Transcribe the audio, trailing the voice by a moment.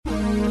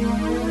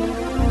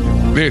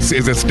This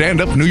is a Stand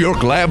Up New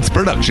York Labs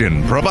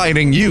production,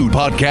 providing you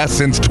podcasts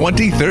since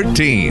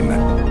 2013.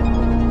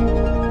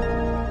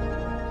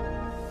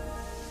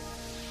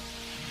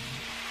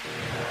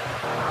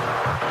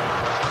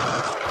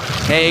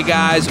 Hey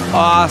guys,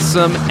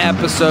 awesome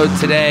episode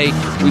today.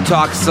 We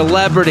talk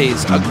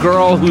celebrities, a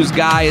girl whose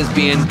guy is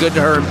being good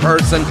to her in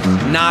person,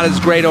 not as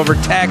great over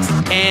text,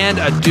 and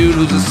a dude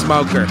who's a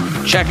smoker.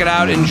 Check it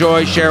out,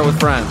 enjoy, share it with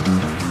friends.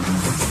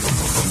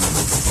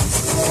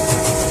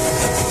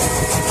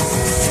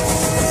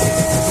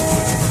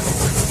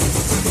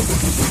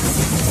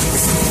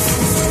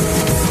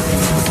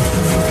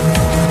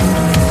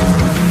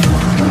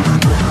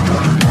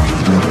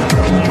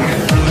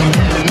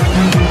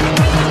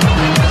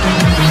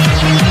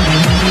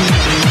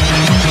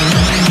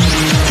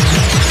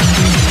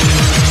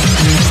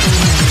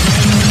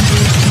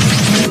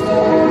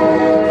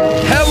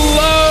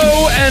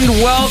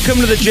 Welcome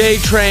to the J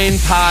Train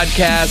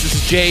podcast. This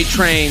is J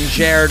Train,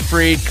 Jared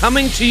Freed,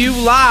 coming to you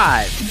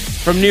live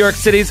from New York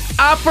City's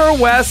Upper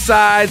West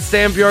Side.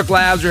 Stand Up New York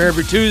Labs. We're here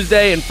every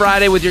Tuesday and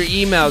Friday with your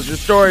emails, your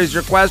stories,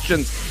 your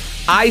questions.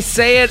 I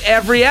say it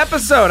every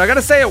episode. I got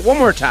to say it one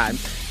more time.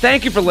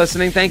 Thank you for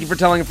listening. Thank you for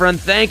telling a friend.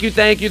 Thank you,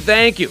 thank you,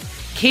 thank you.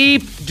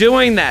 Keep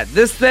doing that.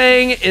 This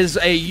thing is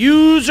a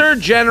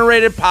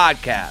user-generated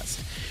podcast.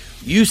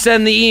 You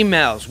send the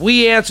emails.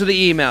 We answer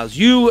the emails.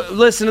 You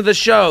listen to the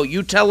show.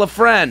 You tell a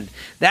friend.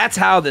 That's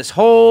how this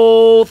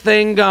whole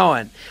thing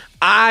going.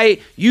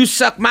 You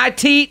suck my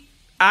teat.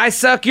 I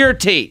suck your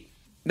teat.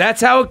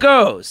 That's how it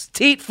goes.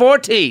 Teat for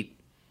teat.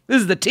 This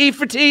is the Teat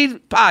for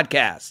Teat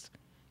podcast.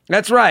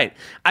 That's right.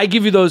 I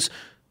give you those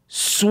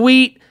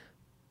sweet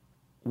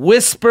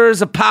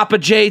whispers of Papa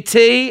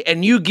JT,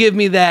 and you give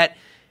me that,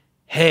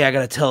 hey, I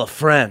got to tell a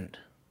friend.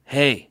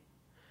 Hey,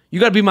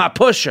 you got to be my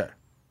pusher.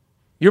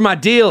 You're my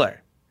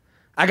dealer.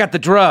 I got the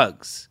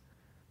drugs.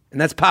 And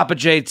that's Papa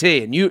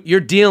JT. And you're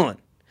dealing.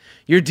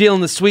 You're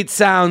dealing the sweet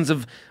sounds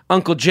of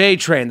Uncle J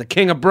Train, the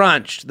king of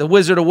brunch, the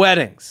wizard of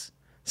weddings,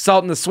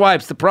 Salt and the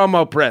Swipes, the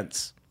promo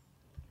prince,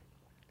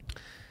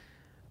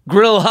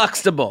 Grill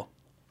Huxtable,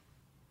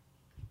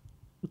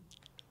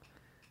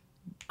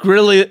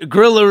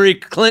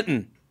 Grillery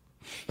Clinton.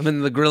 I'm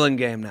in the grilling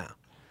game now.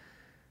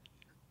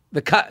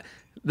 The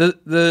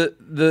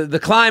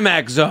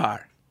Climax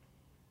Czar.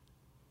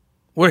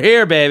 We're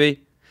here,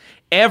 baby.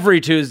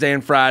 Every Tuesday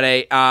and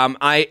Friday.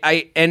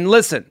 And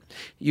listen,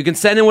 you can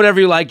send in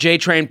whatever you like.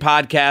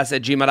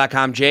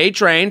 jtrainpodcast@gmail.com.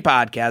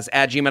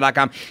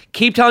 jtrainpodcast@gmail.com.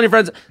 Keep telling your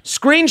friends.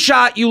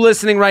 Screenshot you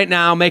listening right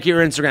now. Make it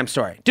your Instagram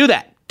story. Do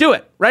that. Do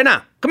it right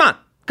now. Come on.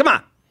 Come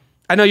on.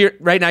 I know you're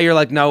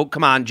like, no,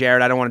 come on,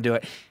 Jared. I don't want to do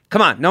it.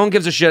 Come on. No one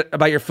gives a shit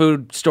about your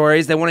food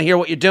stories. They want to hear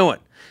what you're doing.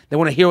 They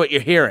want to hear what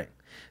you're hearing.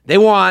 They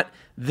want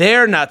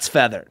their nuts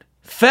feathered.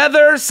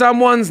 Feather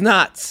someone's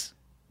nuts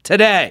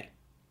today.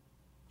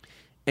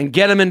 And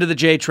get them into the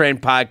J Train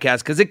podcast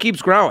because it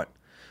keeps growing.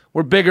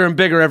 We're bigger and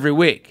bigger every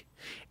week.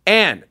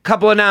 And a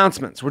couple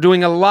announcements. We're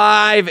doing a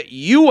live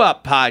You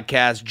Up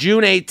podcast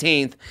June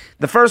 18th.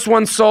 The first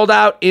one sold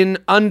out in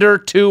under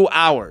 2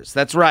 hours.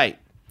 That's right.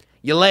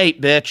 You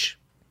late, bitch.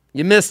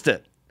 You missed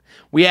it.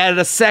 We added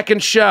a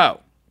second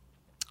show.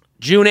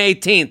 June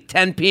 18th,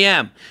 10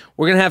 p.m.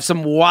 We're going to have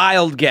some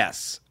wild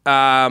guests.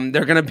 They're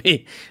going to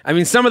be,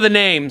 some of the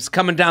names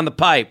coming down the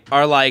pipe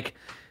are like,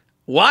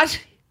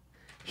 what?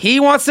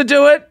 He wants to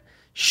do it.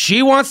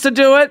 She wants to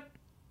do it.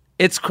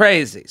 It's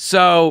crazy.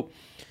 So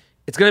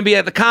it's going to be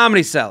at the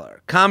Comedy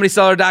Cellar,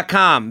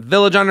 comedycellar.com,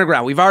 Village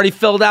Underground. We've already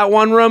filled out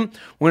one room.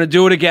 We're going to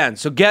do it again.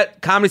 So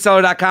get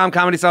comedycellar.com,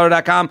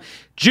 comedycellar.com,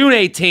 June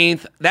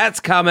 18th. That's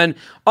coming.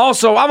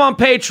 Also, I'm on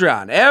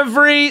Patreon.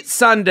 Every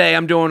Sunday,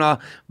 I'm doing a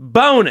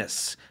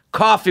bonus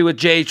Coffee with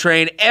J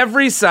Train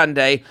every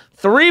Sunday,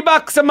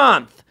 $3 a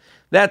month.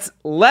 That's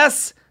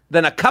less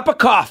than a cup of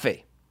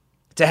coffee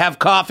to have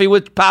coffee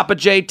with Papa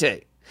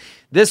JT.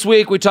 This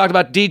week, we talked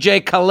about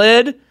DJ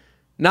Khaled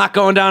not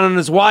going down on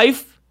his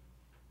wife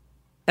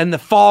and the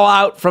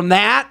fallout from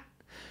that.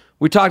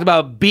 We talked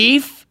about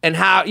beef and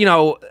how,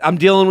 I'm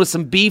dealing with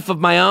some beef of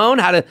my own,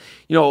 how to,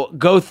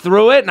 go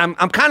through it. And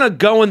I'm kind of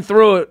going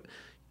through it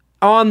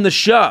on the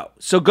show.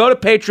 So go to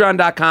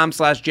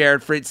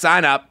patreon.com/Jared Freed.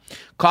 Sign up.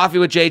 Coffee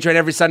with J Train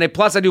every Sunday.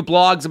 Plus, I do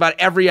blogs about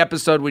every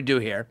episode we do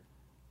here.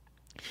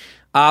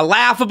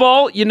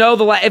 Laughable, if you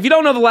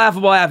don't know the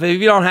Laughable app, if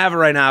you don't have it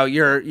right now,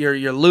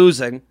 you're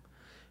losing.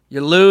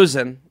 You're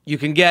losing. You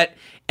can get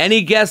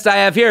any guest I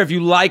have here. If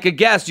you like a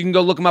guest, you can go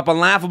look them up on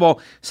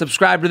Laughable,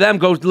 subscribe to them,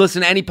 go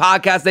listen to any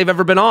podcast they've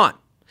ever been on.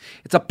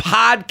 It's a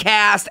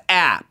podcast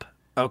app,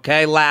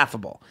 okay?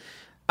 Laughable.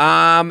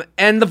 And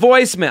the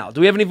voicemail. Do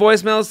we have any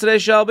voicemails today,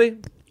 Shelby?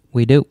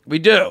 We do.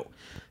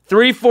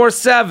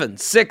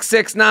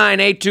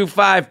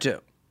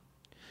 347-669-8252.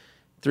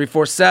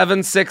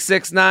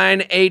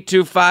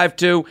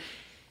 347-669-8252.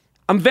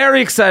 I'm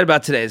very excited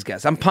about today's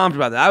guest. I'm pumped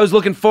about that. I was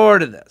looking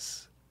forward to this.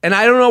 And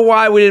I don't know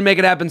why we didn't make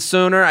it happen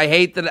sooner. I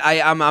hate that.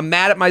 I'm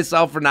mad at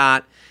myself for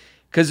not.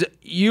 Because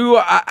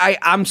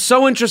I'm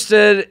so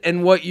interested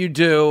in what you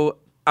do.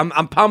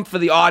 I'm pumped for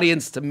the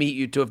audience to meet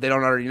you too if they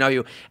don't already know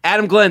you.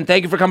 Adam Glyn,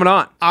 thank you for coming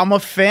on. I'm a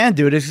fan,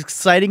 dude. It's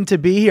exciting to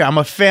be here. I'm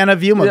a fan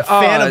of you. I'm a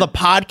fan of the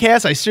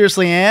podcast. I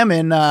seriously am.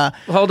 And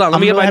hold on,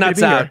 let me get my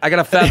nuts out. I got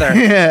a feather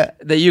Yeah.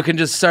 that you can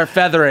just start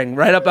feathering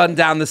right up and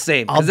down the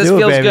seam I'll because this do it,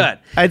 feels baby. good.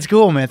 It's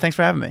cool, man. Thanks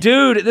for having me.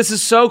 Dude, this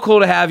is so cool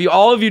to have you.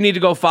 All of you need to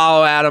go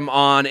follow Adam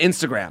on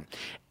Instagram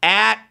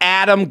at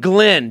Adam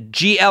Glyn,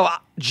 Glyn.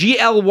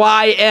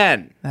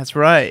 That's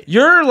right.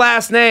 Your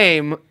last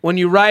name, when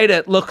you write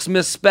it, looks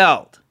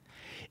misspelled.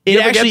 It You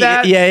ever actually,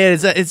 get that?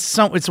 yeah,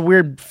 it's a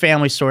weird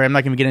family story. I'm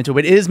not going to get into it.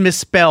 But it is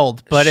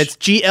misspelled, but it's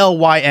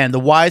Glyn. The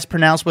Y is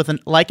pronounced with an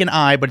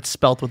I, but it's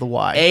spelled with a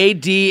Y.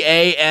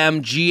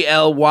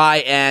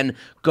 ADAMGLYN.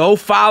 Go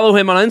follow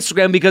him on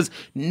Instagram because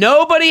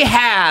nobody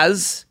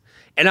has,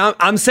 and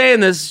I'm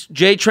saying this,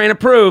 J-Train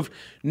approved,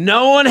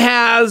 no one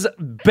has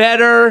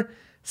better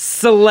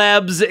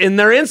celebs in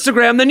their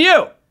Instagram than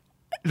you.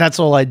 That's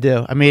all I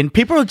do. I mean,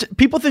 people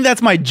think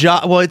that's my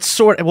job. Well, it's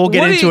sort. We'll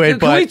get What do into you-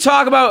 it, Can we but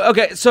talk about?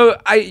 Okay, so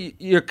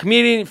you're a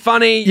comedian,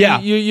 funny. Yeah.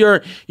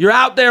 You're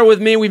out there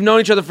with me. We've known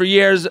each other for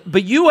years,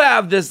 but you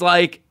have this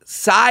like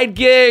side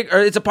gig, or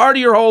it's a part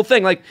of your whole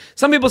thing. Like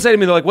some people say to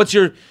me, they're like, "What's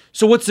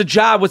the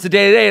job? What's the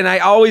day to day?" And I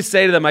always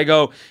say to them, I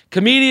go,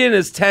 "Comedian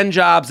is 10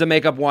 jobs that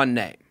make up one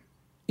name."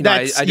 You know,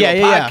 I do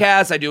a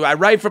podcast. I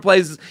write for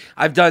places.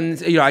 I've done,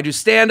 I do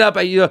stand up.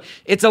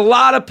 It's a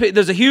lot of.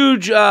 There's a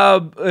huge,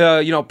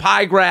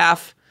 pie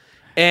graph,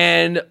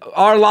 and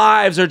our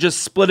lives are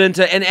just split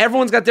into. And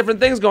everyone's got different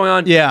things going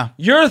on. Yeah.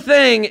 Your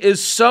thing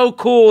is so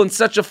cool and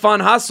such a fun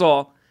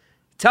hustle.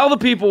 Tell the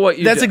people what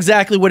you do. That's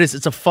exactly what it is.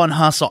 It's a fun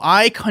hustle.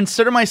 I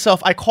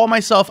call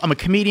myself, I'm a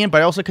comedian,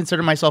 but I also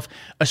consider myself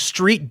a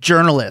street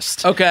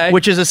journalist. Okay.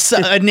 Which is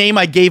a name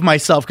I gave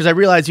myself because I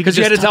realized you could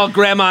you just had to tell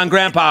grandma and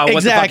grandpa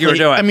what the fuck you were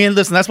doing. I mean,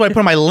 listen, that's why I put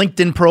on my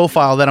LinkedIn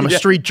profile that I'm a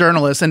street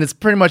journalist, and it's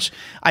pretty much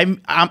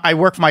I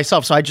work for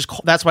myself, so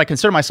that's what I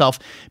consider myself.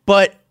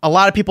 But a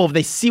lot of people, if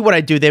they see what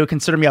I do, they would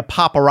consider me a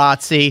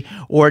paparazzi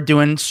or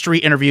doing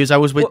street interviews. I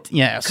was with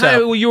you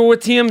were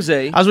with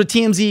TMZ. I was with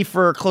TMZ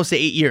for close to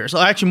 8 years.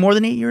 Well, actually, more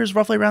than 8 years,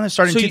 roughly around there.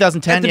 Started in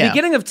 2010. At the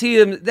beginning of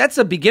TMZ, that's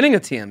the beginning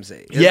of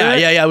TMZ. Yeah.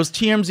 It? It was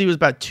TMZ was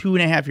about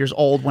 2.5 years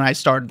old when I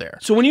started there.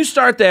 So when you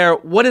start there,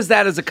 what is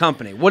that as a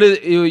company? What is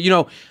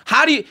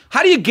how do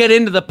you get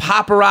into the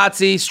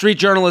paparazzi street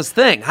journalist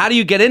thing? How do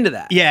you get into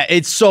that?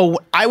 Yeah, so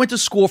I went to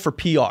school for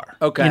PR.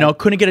 Okay.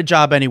 Couldn't get a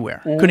job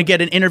anywhere. Couldn't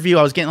get an interview.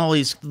 I was getting all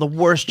the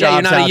worst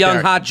jobs. Yeah, you're not a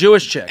young hot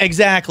Jewish chick.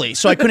 Exactly.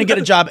 So I couldn't get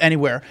a job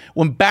anywhere.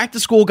 Went back to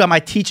school, got my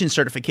teaching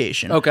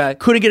certification. Okay.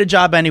 Couldn't get a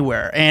job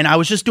anywhere. And I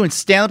was just doing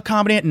stand-up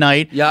comedy at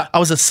night. Yeah. I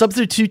was a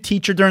substitute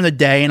teacher during the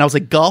day, and I was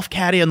a golf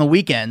caddy on the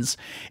weekends.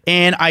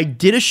 And I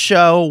did a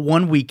show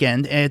one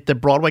weekend at the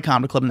Broadway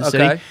Comedy Club in the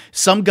city.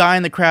 Some guy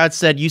in the crowd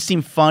said, "You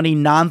seem funny,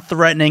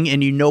 non-threatening,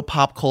 and you know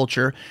pop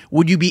culture.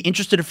 Would you be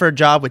interested for a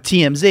job with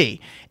TMZ?"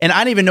 And I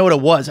didn't even know what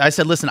it was. I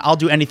said, "Listen, I'll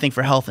do anything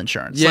for health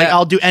insurance. Yeah,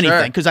 I'll do anything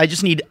sure. because I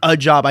just need a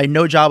job. I had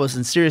no job. I was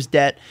in serious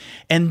debt."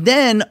 And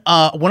then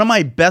one of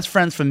my best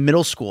friends from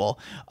middle school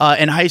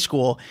and high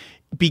school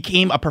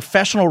became a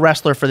professional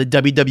wrestler for the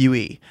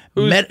WWE.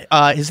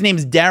 His name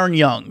is Darren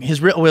Young.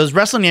 His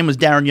wrestling name was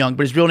Darren Young,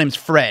 but his real name is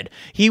Fred.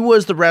 He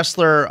was the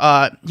wrestler.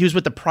 He was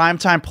with the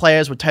Primetime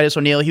Players with Titus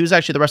O'Neil. He was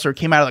actually the wrestler who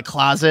came out of the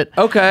closet.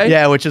 Okay.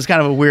 Yeah, which is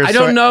kind of a weird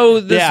story. I don't know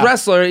this Yeah.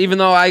 wrestler, even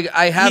though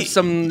I have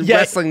some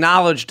wrestling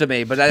knowledge to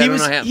me, but I don't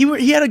know him.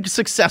 He had a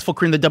successful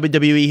career in the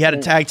WWE. He had a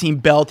tag team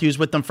belt. He was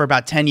with them for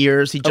about 10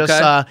 years. He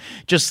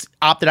just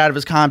opted out of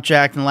his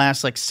contract in the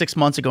last 6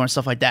 months ago and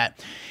stuff like that.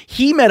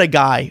 He met a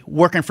guy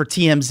working for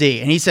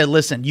TMZ, and he said,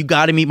 "Listen, you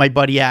got to meet my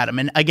buddy Adam."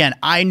 And again,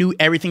 I knew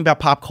everything about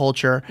pop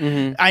culture.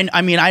 Mm-hmm.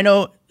 I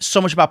know so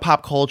much about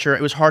pop culture.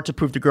 It was hard to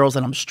prove to girls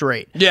that I'm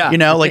straight. Yeah.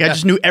 I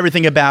just knew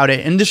everything about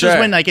it. And this was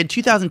when, in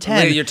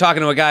 2010. You're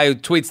talking to a guy who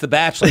tweets The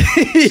Bachelor.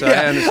 So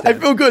I understand. I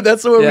feel good.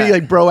 That's the way we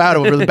bro out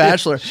over The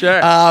Bachelor. Sure.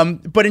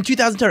 But in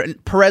 2010,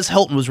 Perez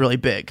Hilton was really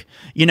big,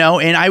 and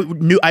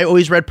I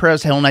always read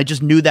Perez Hilton. I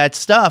just knew that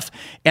stuff.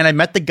 And I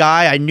met the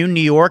guy. I knew New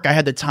York. I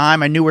had the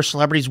time. I knew where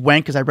celebrities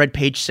went because I read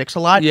Page Six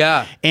a lot.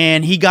 Yeah.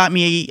 And he got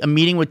me a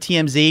meeting with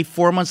TMZ.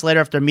 4 months later,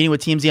 after a meeting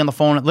with TMZ on the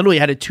phone, I literally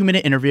had a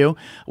 2-minute interview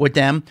with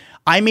them.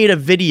 I made a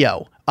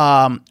video.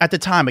 At the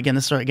time, again,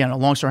 a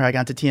long story how I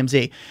got into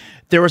TMZ.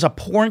 There was a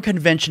porn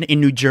convention in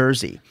New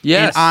Jersey.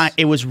 Yes. And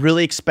it was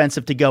really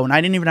expensive to go, and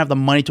I didn't even have the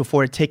money to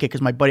afford a ticket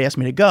because my buddy asked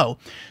me to go.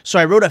 So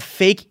I wrote a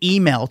fake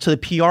email to the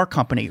PR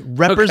company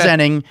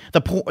representing the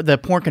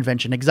porn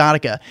convention,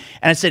 Exotica,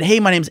 and I said, "Hey,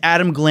 my name's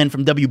Adam Glyn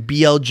from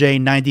WBLJ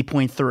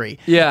 90.3.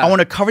 Yeah. I want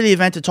to cover the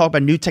event to talk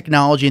about new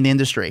technology in the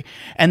industry."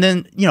 And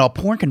then, a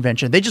porn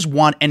convention, they just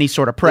want any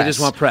sort of press. They just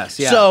want press,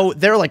 yeah. So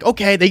they're like,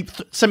 okay, they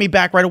sent me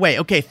back right away.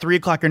 Okay, 3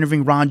 o'clock you're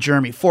interviewing Ron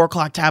Jeremy, 4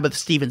 o'clock Tabitha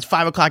Stevens,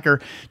 5 o'clock you're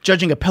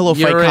judging a pillow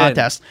You're in.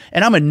 contest,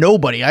 and I'm a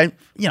nobody. I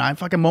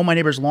fucking mow my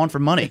neighbor's lawn for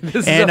money.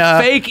 This is a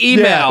fake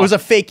email. Yeah, it was a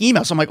fake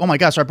email. So I'm like, oh my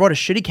god. So I brought a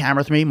shitty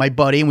camera with me, my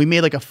buddy, and we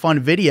made like a fun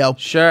video.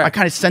 Sure. I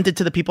kind of sent it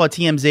to the people at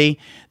TMZ.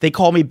 They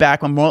called me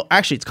back.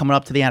 Actually, it's coming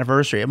up to the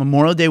anniversary.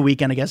 Memorial Day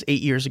weekend, I guess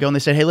 8 years ago, and they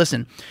said, hey,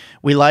 listen,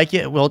 we like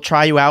you. We'll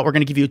try you out. We're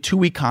going to give you a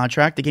 2-week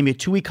contract. They gave me a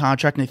 2-week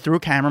contract, and they threw a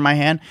camera in my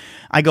hand.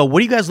 I go,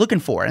 what are you guys looking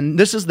for? And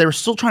they were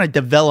still trying to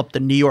develop the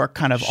New York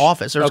kind of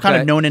office. It was kind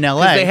of known in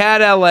LA. They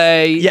had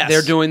LA. Yes.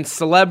 They're doing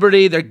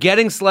celebrity. They're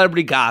getting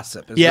celebrity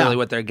gossip is really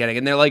what they're getting.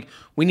 And they're like,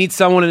 we need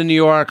someone in New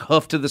York,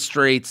 hoof to the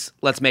streets.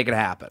 Let's make it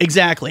happen.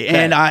 Exactly. Okay.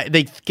 And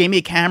they gave me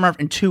a camera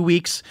in 2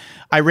 weeks.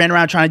 I ran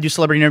around trying to do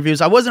celebrity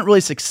interviews. I wasn't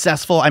really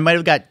successful. I might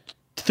have got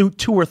 2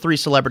 or 3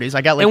 celebrities.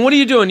 I got like. And what are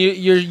you doing?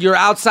 You're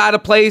outside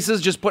of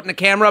places, just putting a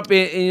camera up,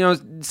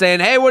 saying,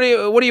 "Hey, what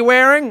are you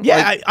wearing?"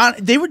 Yeah,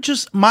 they were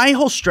just. My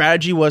whole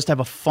strategy was to have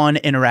a fun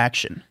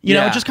interaction. You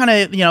know, just kind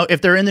of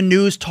if they're in the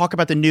news, talk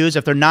about the news.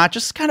 If they're not,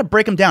 just kind of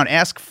break them down,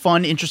 ask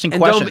fun, interesting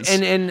questions.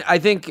 And I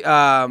think.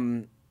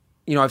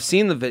 I've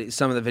seen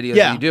some of the videos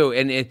that you do,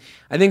 and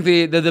I think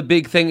the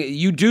big thing,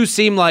 you do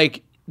seem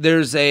like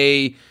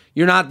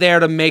you're not there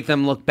to make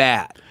them look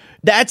bad.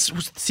 That's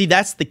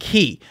the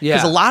key.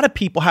 Because Yeah. a lot of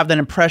people have that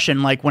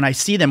impression, like when I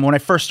see them, when I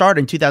first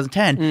started in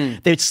 2010,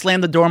 they'd slam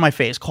the door in my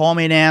face, call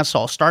me an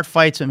asshole, start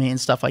fights with me and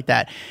stuff like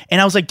that.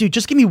 And I was like, dude,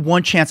 just give me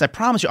one chance. I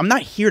promise you, I'm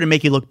not here to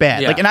make you look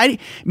bad. Yeah. Like, and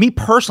me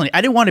personally, I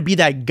didn't want to be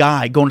that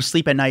guy going to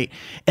sleep at night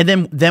and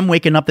then them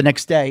waking up the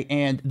next day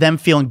and them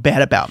feeling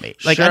bad about me.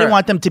 Like, Sure. I didn't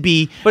want them to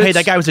be, hey,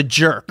 that guy was a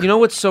jerk. You know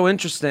what's so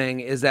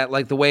interesting is that,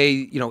 like, the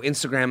way,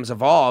 Instagram's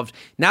evolved,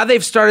 now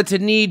they've started to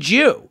need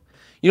you.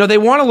 They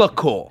want to look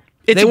cool.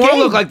 They want to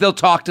look like they'll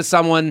talk to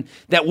someone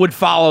that would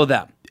follow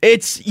them.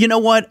 It's, you know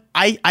what?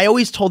 I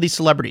always told these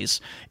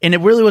celebrities, and it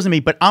really wasn't me,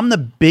 but I'm the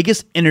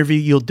biggest interview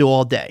you'll do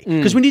all day.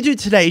 Because when you do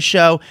Today's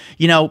Show,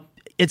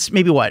 it's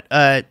maybe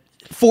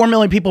 4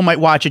 million people might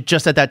watch it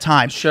just at that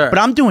time. Sure. But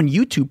I'm doing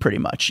YouTube pretty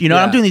much.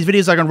 I'm doing these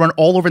videos that are going to run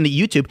all over in the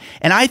YouTube.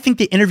 And I think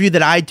the interview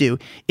that I do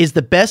is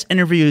the best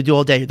interview you do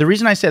all day. The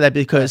reason I say that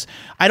because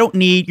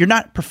you're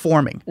not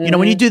performing.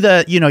 When you do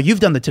you've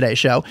done the Today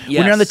Show. Yes.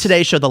 When you're on the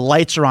Today Show, the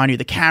lights are on you,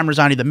 the camera's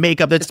on you, the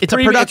makeup. It's a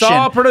production. It's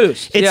all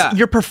produced.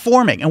 You're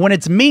performing. And when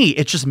it's me,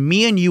 it's just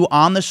me and you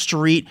on the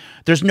street.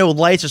 There's no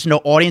lights, there's no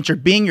audience. You're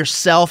being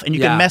yourself and you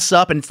can mess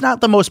up. And it's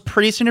not the most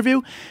prettiest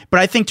interview, but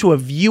I think to a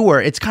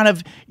viewer, it's kind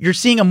of, you're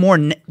seeing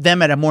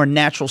them at a more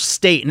natural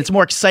state, and it's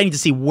more exciting to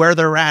see where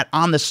they're at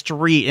on the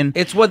street. And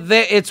it's what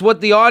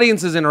the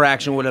audience's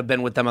interaction would have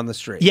been with them on the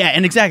street. Yeah,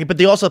 and exactly. But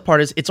the also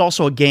part is it's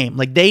also a game.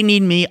 Like, they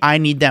need me, I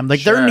need them.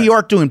 Like, Sure. they're in New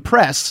York doing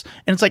press,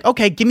 and it's like,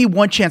 okay, give me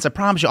one chance. I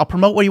promise you, I'll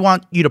promote what you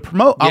want you to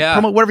promote. I'll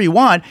promote whatever you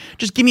want.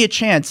 Just give me a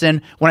chance.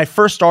 And when I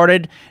first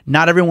started,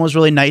 not everyone was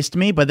really nice to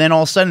me, but then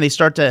all of a sudden they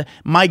start to.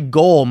 My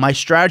goal, my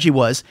strategy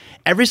was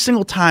every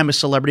single time a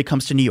celebrity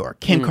comes to New York,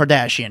 Kim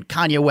Kardashian,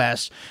 Kanye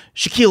West,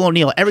 Shaquille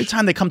O'Neal, every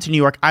time they come to New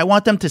York, I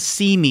want them to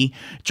see me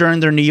during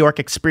their New York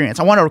experience.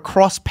 I want to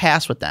cross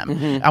paths with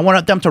them. I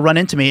want them to run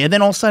into me. And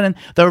then all of a sudden,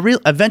 they'll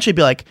eventually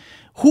be like,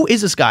 who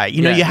is this guy?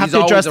 You have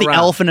to address the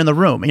elephant in the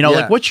room.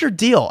 Like, what's your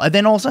deal? And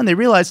then all of a sudden they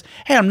realize,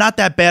 hey, I'm not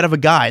that bad of a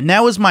guy. And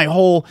that was my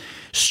whole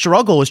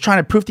struggle, was trying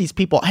to prove to these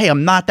people, hey,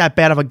 I'm not that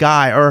bad of a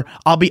guy, or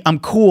I'm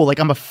cool. Like,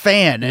 I'm a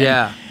fan.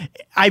 And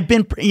I've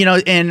been,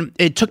 and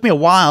it took me a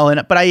while,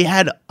 but I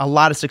had a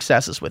lot of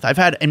successes with. I've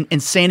had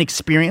insane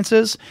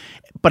experiences,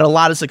 but a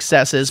lot of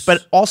successes.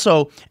 But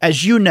also,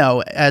 as you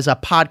know, as a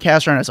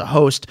podcaster and as a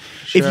host,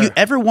 if you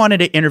ever wanted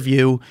to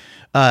interview,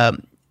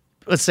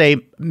 let's say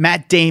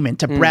Matt Damon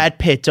to Brad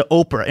Pitt to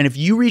Oprah, and if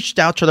you reached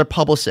out to their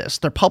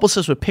publicist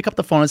would pick up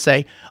the phone and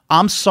say,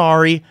 I'm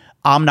sorry,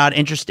 I'm not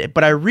interested.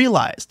 But I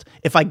realized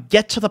if I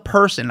get to the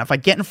person, if I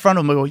get in front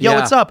of them and go, yo,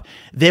 what's up?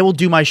 They will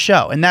do my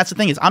show. And that's the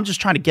thing, is I'm just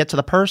trying to get to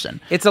the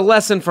person. It's a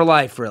lesson for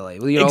life, really.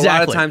 Exactly. A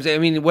lot of times,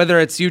 whether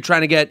it's you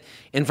trying to get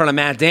in front of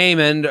Matt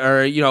Damon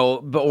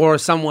or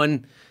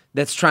someone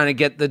that's trying to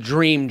get the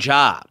dream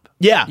job.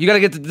 Yeah. You got to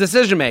get the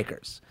decision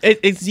makers.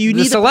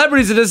 The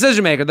celebrity's a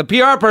decision maker. The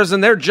PR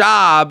person, their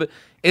job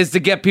is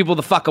to get people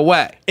the fuck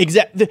away.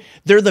 Exactly.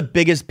 They're the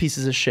biggest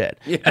pieces of shit.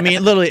 Yeah. I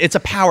mean, literally, it's a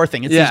power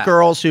thing. It's these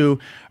girls who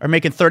are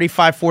making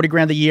 35, 40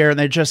 grand a year, and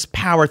they're just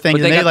power things.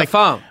 But they got the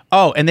phone.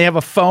 Oh, and they have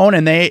a phone,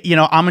 and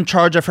I'm in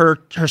charge of her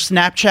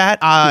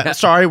Snapchat.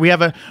 Sorry,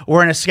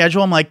 we're in a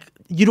schedule. I'm like,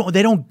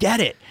 they don't get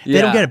it.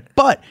 They don't get it.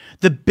 But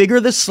the bigger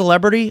the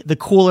celebrity, the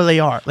cooler they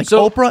are. Like,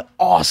 Oprah,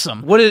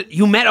 awesome.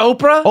 You met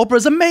Oprah?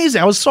 Oprah's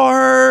amazing. I saw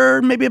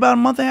her maybe about a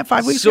month and a half,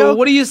 5 weeks ago. So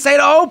what do you say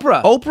to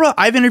Oprah? Oprah,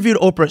 I've interviewed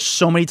Oprah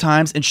so many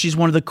times, and she's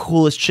one of the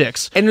coolest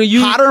chicks. And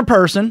hotter in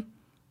person.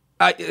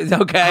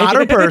 Okay.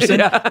 Hotter person,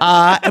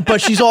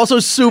 but she's also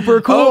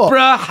super cool.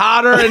 Oprah,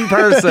 hotter in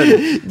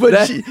person. But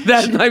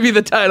that might be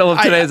the title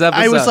of today's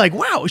episode. I was like,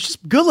 wow, she's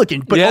good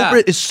looking. But Yeah.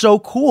 Oprah is so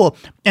cool.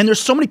 And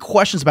there's so many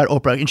questions about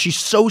Oprah, and she's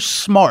so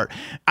smart.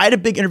 I had a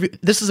big interview.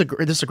 This is a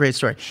great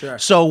story. Sure.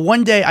 So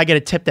one day I get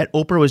a tip that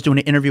Oprah was doing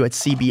an interview at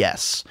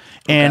CBS.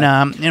 And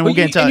we'll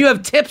get into and you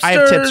have tipsters? I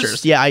have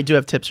tipsters. Yeah, I do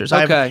have tipsters.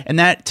 Okay. And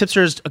that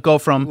tipsters go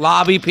from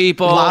lobby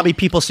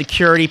people,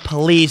 security,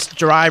 police,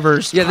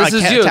 drivers. Yeah, this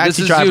is you. Taxi This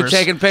is drivers. you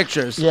taking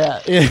pictures. Yeah.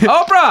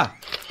 Oprah.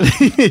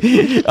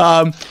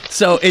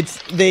 So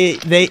it's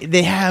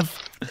they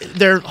have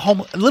they're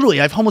literally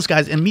I have homeless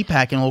guys in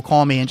Meatpacking will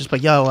call me and just be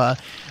like, yo,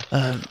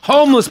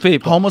 Homeless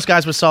people. homeless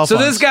guys with cell So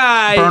phones. this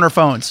guy burner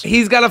phones.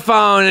 He's got a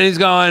phone and he's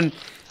going,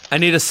 I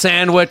need a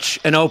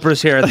sandwich, and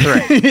Oprah's here at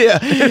 3. Yeah,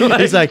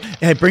 he's like,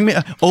 hey, bring me.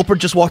 Oprah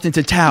just walked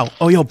into Tao.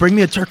 Oh, yo, bring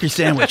me a turkey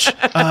sandwich.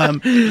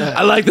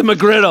 I like the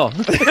McGriddle.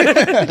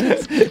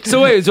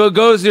 So it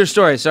goes to your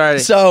story. Sorry.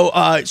 So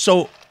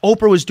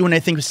Oprah was doing, I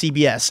think, with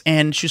CBS,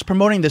 and she was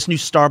promoting this new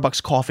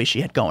Starbucks coffee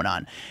she had going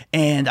on.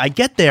 And I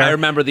get there. I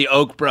remember the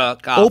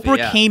Oprah coffee.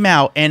 Oprah came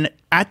out, and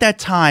at that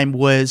time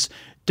was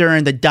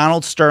during the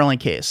Donald Sterling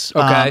case.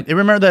 Okay. You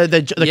remember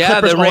the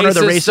Clippers owner,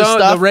 the racist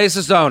stuff? The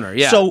racist owner,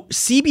 yeah. So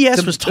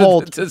CBS was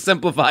told... To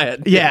simplify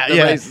it. Yeah, the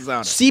yeah. racist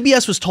owner.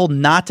 CBS was told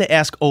not to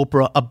ask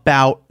Oprah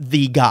about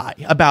the guy,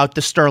 about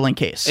the Sterling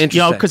case.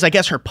 Interesting. Because I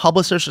guess her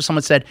publicist or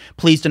someone said,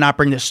 please do not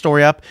bring this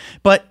story up.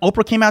 But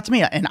Oprah came out to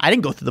me, and I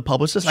didn't go through the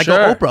publicist. I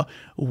Sure. go, Oprah,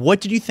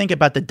 what did you think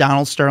about the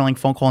Donald Sterling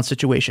phone call and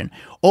situation?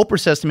 Oprah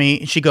says to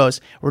me, she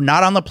goes, we're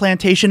not on the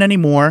plantation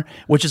anymore,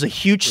 which is a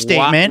huge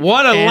statement.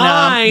 What a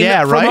line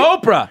from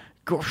Oprah.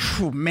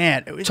 Oh,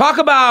 man. Talk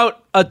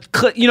about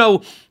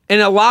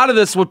and a lot of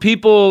this, what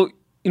people,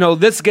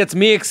 this gets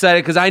me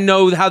excited because I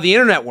know how the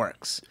internet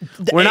works.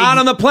 We're not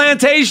on the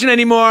plantation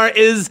anymore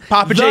is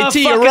Papa the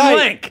JT, you're fucking right.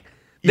 link.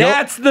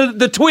 That's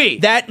the tweet.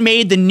 That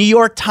made the New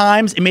York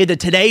Times. It made the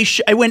Today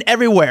Show. It went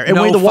everywhere. It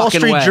No went the Wall fucking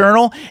Street way.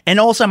 Journal. And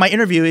also my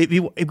interview, if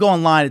you go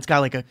online, it's got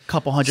like a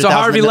couple hundred So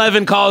thousand. Harvey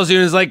Levin calls you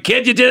and is like,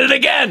 kid, you did it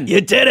again.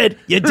 You did it.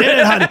 You did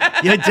it, honey.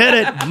 You did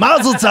it.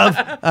 Mazel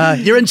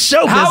tov. You're in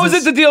show business. How is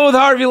it to deal with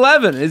Harvey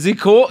Levin? Is he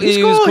cool? He's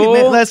He cool. was cool?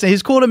 Man, listen,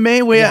 he's cool to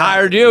me. He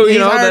hired you,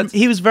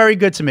 He was very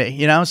good to me,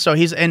 So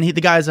the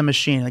guy is a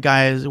machine. The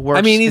guy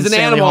works he's an insanely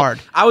animal. hard.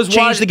 I was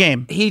Changed the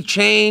game. He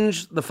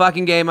changed the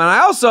fucking game. And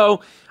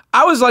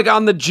I was like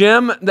on the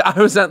gym.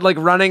 I was at like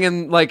running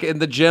in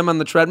the gym on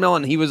the treadmill,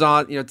 and he was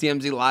on,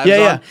 TMZ Live.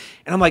 Yeah.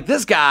 And I'm like,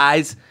 this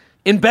guy's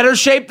in better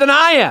shape than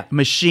I am.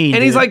 Machine.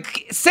 And he's dude.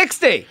 like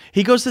 60.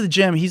 He goes to the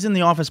gym. He's in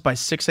the office by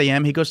 6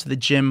 a.m. He goes to the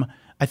gym,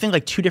 I think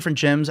like 2 different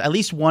gyms, at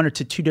least 1 or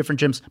 2 different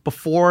gyms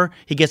before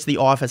he gets to the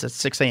office at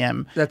 6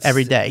 a.m.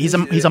 every day. He's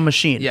a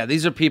machine. Yeah,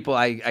 these are people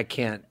I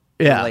can't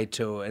Yeah. relate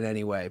to in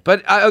any way.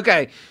 But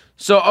okay,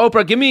 so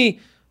Oprah, give me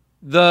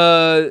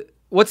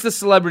what's the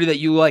celebrity that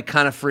you like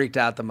kind of freaked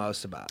out the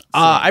most about?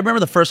 I remember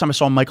the first time I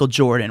saw Michael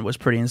Jordan was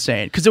pretty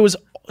insane because it was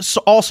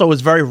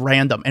very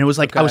random, and it was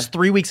like I was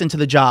 3 weeks into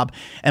the job,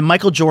 and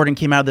Michael Jordan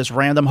came out of this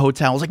random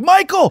hotel. I was like,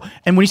 Michael,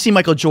 and when you see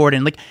Michael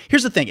Jordan, like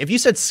here's the thing: if you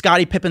said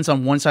Scottie Pippen's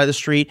on one side of the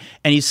street,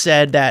 and you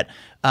said that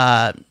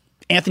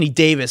Anthony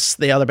Davis,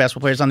 the other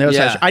basketball players on the other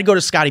side, I'd go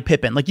to Scottie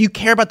Pippen. Like you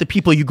care about the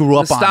people you grew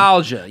up on.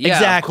 Nostalgia, yeah,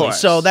 exactly. of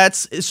course.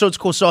 So it's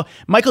cool. So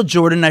Michael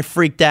Jordan, I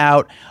freaked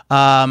out.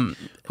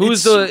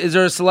 Is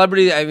there a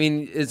celebrity? I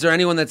mean, is there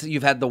anyone that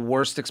you've had the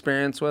worst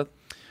experience with?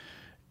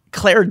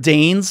 Claire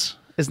Danes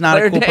is not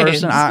Claire a cool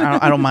Danes. person.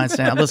 I don't mind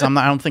saying. Listen,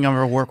 I don't think I'm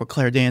ever work with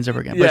Claire Danes ever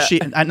again. But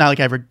not like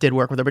I ever did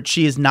work with her. But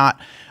she is not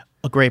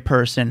a great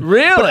person.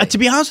 Really? But to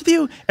be honest with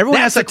you, everyone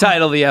That's has the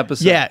title of the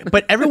episode. Yeah,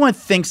 but everyone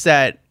thinks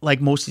that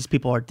like most of these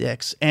people are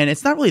dicks, and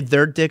it's not really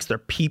their dicks. Their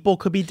people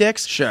could be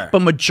dicks. Sure.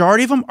 But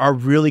majority of them are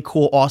really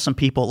cool, awesome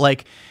people.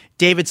 Like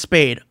David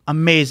Spade,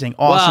 amazing,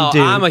 awesome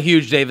dude. I'm a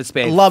huge David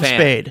Spade Love fan.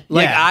 Spade.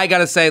 Like Yeah. I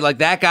gotta say, like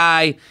that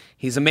guy,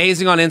 he's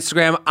amazing on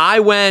Instagram. I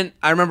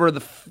remember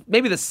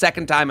maybe the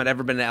second time I'd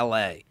ever been to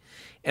LA,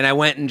 and I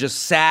went and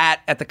just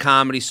sat at the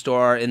Comedy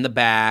Store in the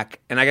back,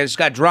 and I just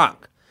got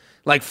drunk.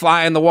 Like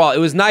fly on the wall. It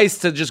was nice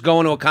to just go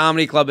into a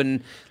comedy club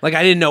and like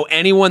I didn't know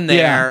anyone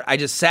there. Yeah. I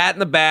just sat in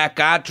the back,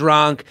 got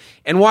drunk,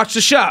 and watched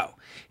the show.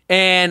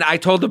 And I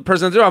told the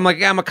person at the door, I'm like,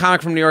 yeah, I'm a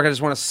comic from New York. I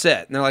just want to sit.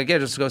 And they're like, yeah,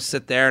 just go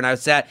sit there. And I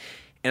sat.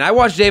 And I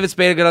watched David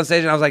Spade get on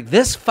stage, and I was like,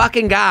 this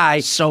fucking guy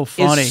So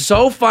funny. is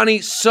so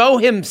funny, so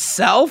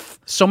himself,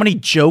 So many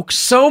jokes.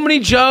 so many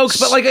jokes,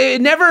 but like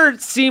it never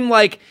seemed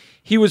like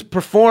he was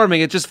performing.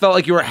 It just felt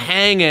like you were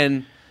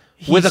hanging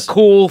with a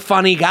cool,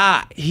 funny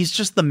guy. He's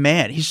just the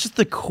man. He's just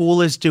the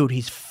coolest dude.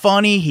 He's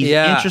funny. He's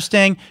Yeah.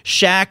 interesting.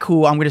 Shaq,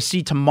 who I'm going to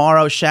see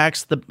tomorrow.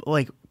 Shaq's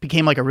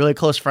became like a really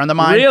close friend of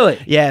mine. Really?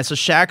 Yeah. So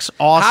Shaq's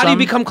awesome. How do you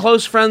become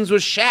close friends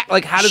with Shaq?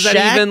 Like, how does that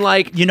Shaq, even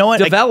like you know what?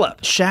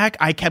 develop? Shaq,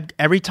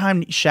 every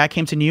time Shaq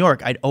came to New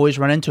York, I'd always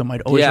run into him.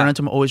 Always run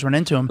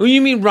into him. What do you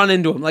mean run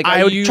into him? Like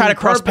I are would you try to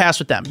cross paths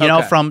with them,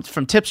 Okay.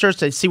 from tipsters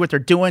to see what they're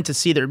doing, to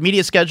see their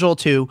media schedule,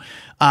 to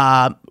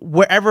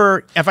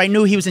wherever. If I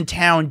knew he was in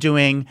town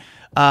doing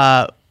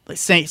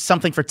say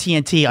something for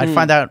TNT, I'd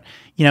find out,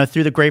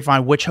 through the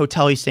grapevine which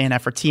hotel he's staying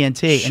at for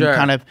TNT Sure. and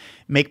kind of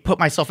put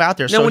myself out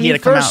there. Now, So when he you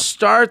had to come first out.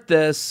 start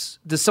this,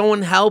 does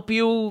someone help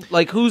you?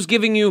 Like, who's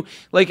giving you?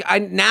 Like,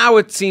 now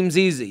it seems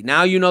easy.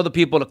 Now you know the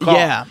people to call.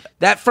 Yeah.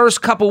 That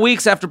first couple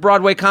weeks after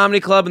Broadway Comedy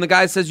Club, and the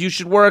guy says you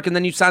should work, and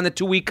then you sign the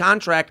 2-week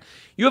contract.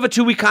 You have a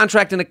 2-week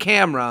contract and a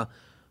camera.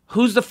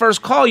 Who's the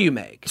first call you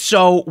make?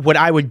 So what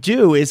I would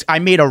do is I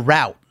made a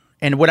route.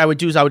 And what I would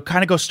do is I would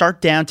kind of go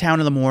start downtown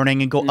in the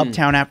morning and go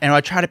uptown, and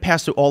I'd try to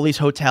pass through all these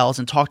hotels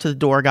and talk to the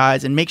door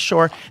guys and make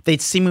sure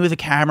they'd see me with a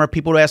camera.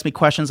 People would ask me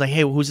questions like,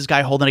 "Hey, who's this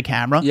guy holding a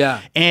camera?" Yeah.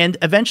 And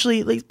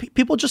eventually,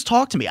 people just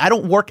talk to me. I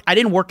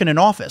didn't work in an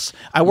office.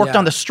 I worked Yeah.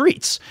 on the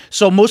streets.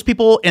 So most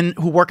people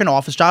who work an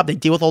office job, they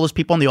deal with all those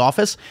people in the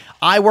office.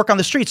 I work on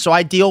the streets, so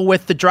I deal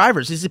with the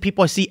drivers. These are the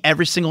people I see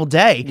every single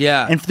day.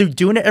 Yeah. And through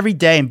doing it every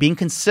day and being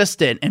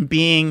consistent and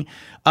being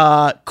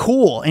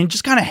cool and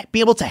just kind of be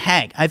able to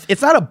hang.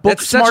 It's not a book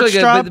That's smart such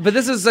like job. but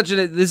this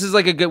is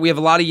like a good. We have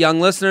a lot of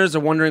young listeners are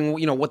wondering,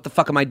 what the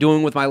fuck am I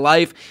doing with my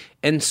life?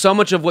 And so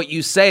much of what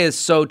you say is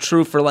so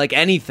true for like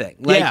anything.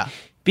 Like, Yeah.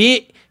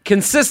 be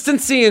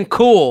consistency and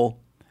cool.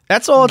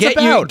 That's all it's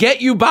about.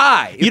 Get you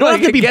by. You don't Like,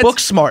 have to it be gets- book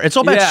smart. It's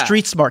all about Yeah.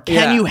 street smart. Can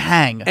Yeah. you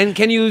hang? And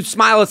can you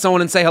smile at someone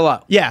and say hello?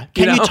 Yeah.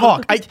 Can you know?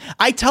 talk?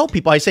 I tell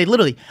people, I say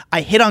literally,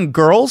 I hit on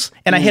girls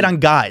and I hit on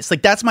guys.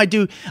 Like that's my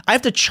dude. I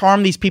have to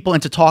charm these people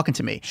into talking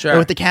to me Sure.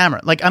 with the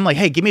camera. Like I'm like,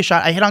 hey, give me a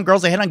shot. I hit on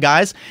girls, I hit on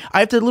guys. I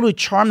have to literally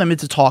charm them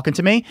into talking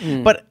to me.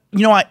 But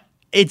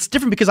it's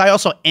different because I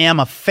also am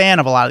a fan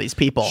of a lot of these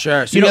people.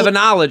 Sure. So you have a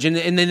knowledge, and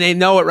then they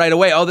know it right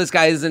away. Oh, this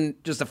guy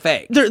isn't just a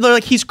fake. They're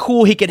like, he's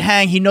cool, he can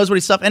hang, he knows what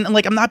he's stuff, and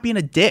like I'm not being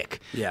a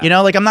dick. Yeah.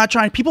 Like I'm not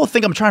trying. People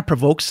think I'm trying to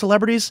provoke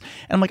celebrities,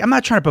 and I'm like, I'm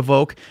not trying to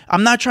provoke.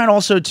 I'm not trying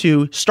also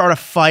to start a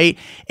fight.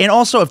 And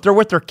also, if they're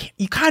with their,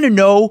 you kind of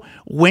know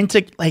when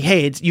to like,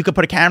 hey, you could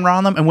put a camera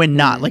on them, and when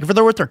not. Like if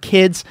they're with their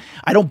kids,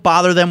 I don't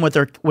bother them with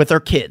their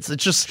kids.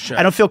 It's just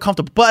I don't feel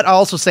comfortable. But I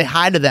also say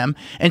hi to them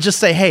and just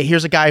say, hey,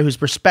 here's a guy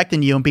who's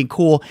respecting you and being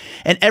cool.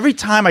 And every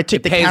time I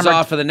take the Pays camera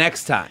off for the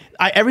next time.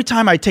 every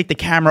time I take the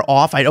camera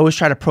off, I'd always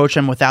try to approach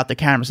them without the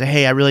camera. Say,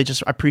 hey, I really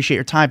just appreciate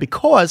your time,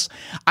 because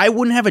I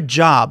wouldn't have a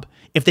job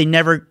if they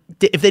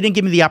didn't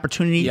give me the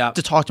opportunity Yep.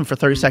 to talk to them for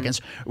 30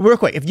 seconds. Real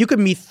quick, if you could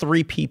meet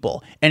 3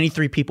 people, any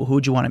 3 people, who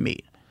would you want to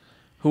meet?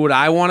 Who would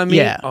I want to meet?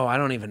 Yeah. Oh, I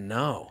don't even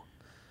know.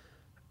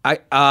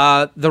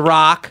 The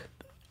Rock.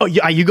 Oh,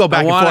 yeah, you go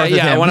back and forth with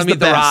him. I want to He's meet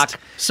The best. Rock.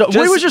 So,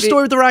 what was your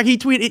story with The Rock? He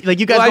tweeted, like,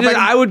 you guys Well, go back.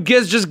 I would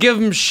just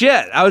give him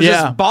shit. I would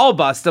Yeah. just ball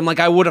bust him like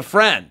I would a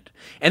friend.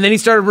 And then he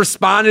started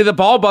responding to the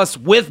ball bust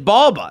with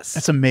ball bust.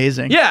 That's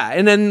amazing. Yeah,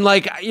 and then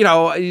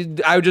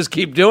I would just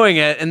keep doing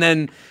it, and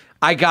then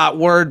I got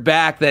word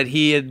back that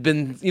he had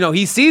been,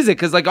 he sees it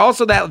because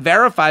also that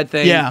verified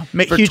thing. Yeah,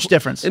 for huge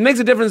difference. It makes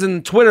a difference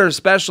in Twitter,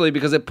 especially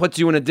because it puts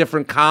you in a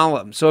different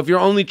column. So if you're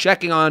only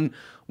checking on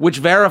which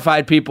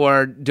verified people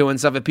are doing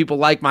stuff, if people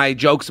like my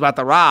jokes about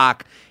The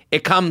Rock,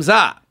 it comes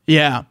up.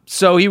 Yeah.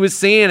 So he was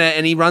seeing it,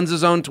 and he runs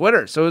his own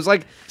Twitter. So it was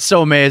like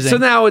So amazing. So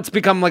now it's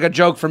become like a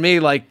joke for me,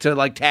 like to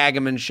like tag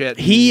him and shit.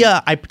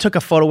 I took a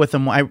photo with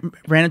him. I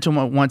ran into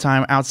him one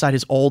time outside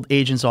his old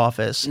agent's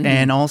office,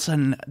 and all of a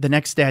sudden the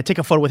next day I took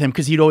a photo with him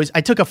because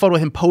I took a photo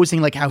with him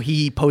posing like how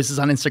he poses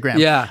on Instagram.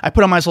 Yeah. I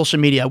put on my social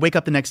media. I wake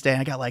up the next day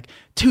and I got like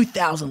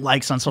 2,000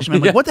 likes on social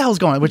media. I'm like, what the hell's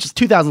going on? Which is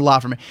 2,000 a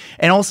lot for me.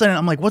 And all of a sudden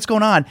I'm like, what's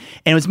going on?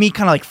 And it was me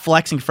kind of like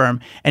flexing for him.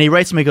 And he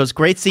writes to me, he goes,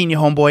 great seeing you,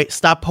 homeboy.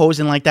 Stop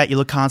posing like that. You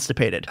look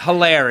constipated.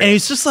 Hilarious. And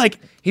he's just like,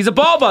 he's a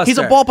ball buster. he's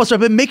a ball buster,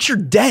 but it makes your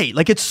day.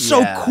 Like it's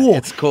so Yeah, cool.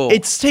 it's cool.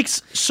 It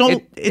takes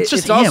so. It's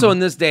just it's also him. in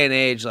this day and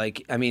age.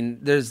 Like, I mean,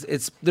 there's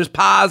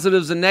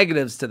positives and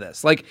negatives to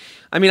this. Like,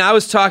 I mean, I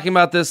was talking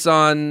about this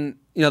on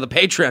the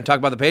Patreon. Talk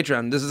about the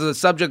Patreon. This is a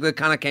subject that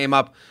kind of came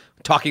up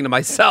talking to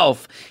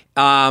myself.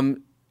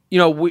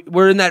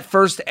 We're in that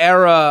first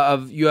era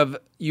of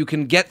you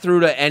can get through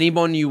to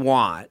anyone you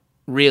want.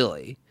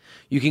 Really,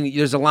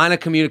 There's a line of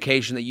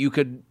communication that you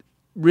could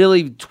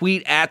really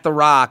tweet at The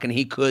Rock and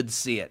he could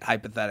see it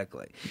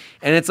hypothetically.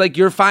 And it's like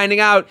you're finding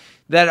out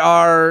that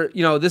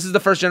this is the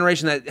first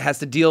generation that has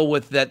to deal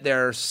with that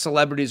their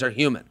celebrities are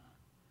human.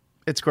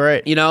 It's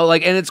great.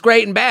 And it's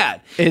great and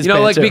bad. It is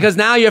bad, too. Because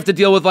now you have to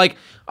deal with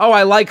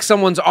I like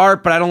someone's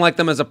art, but I don't like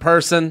them as a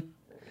person.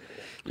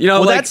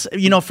 Well, that's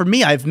for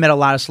me, I've met a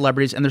lot of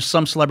celebrities, and there's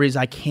some celebrities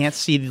I can't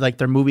see like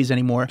their movies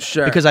anymore.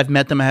 Sure. Because I've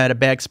met them, I had a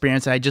bad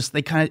experience, and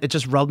it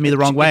just rubbed me the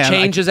wrong way. It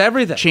changes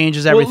everything.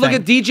 Changes everything. Well,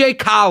 look at DJ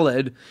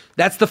Khaled.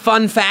 That's the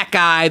fun fat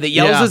guy that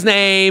yells Yeah. his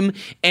name,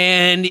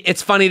 and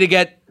it's funny to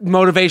get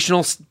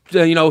motivational,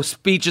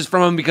 speeches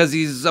from him because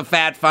he's a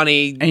fat,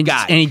 funny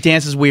guy. And he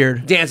dances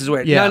weird. Dances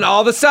weird. Yeah. And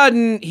all of a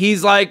sudden,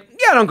 he's like,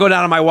 "Yeah, don't go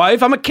down on my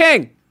wife. I'm a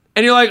king."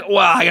 And you're like, well,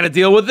 I got to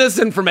deal with this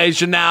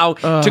information now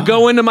to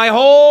go into my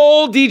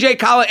whole DJ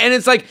Khaled. And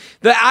it's like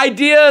the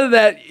idea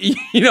that,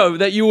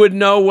 that you would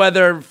know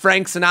whether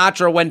Frank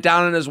Sinatra went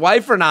down on his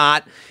wife or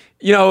not,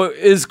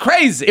 is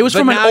crazy. It was But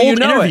from an now old you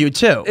know interview, it.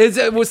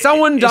 too. Was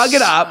someone dug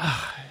it up.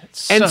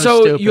 And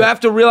so stupid. you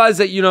have to realize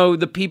that,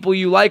 the people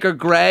you like are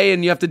gray,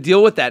 and you have to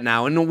deal with that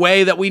now in a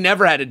way that we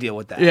never had to deal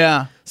with that.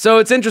 Yeah. So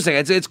it's interesting.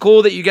 It's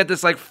cool that you get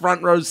this like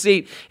front row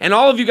seat. And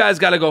all of you guys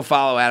got to go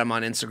follow Adam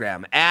on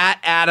Instagram.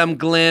 @Adam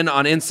Glynn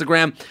on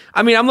Instagram.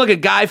 I mean, I'm looking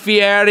at Guy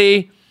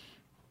Fieri,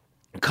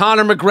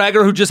 Conor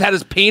McGregor, who just had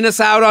his penis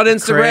out on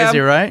Instagram. Crazy,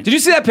 right? Did you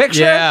see that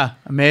picture? Yeah,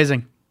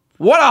 amazing.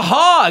 What a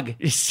hog.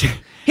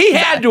 He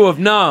had to have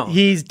known.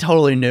 He's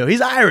totally new.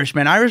 He's Irish,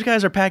 man. Irish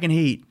guys are packing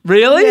heat.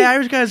 Really? Yeah,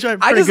 Irish guys are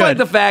pretty I just good. like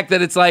the fact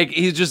that it's like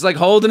he's just like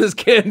holding his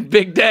kid,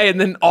 big day,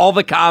 and then all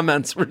the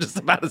comments were just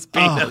about his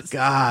penis. Oh,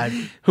 God.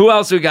 Who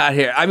else we got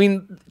here? I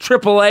mean,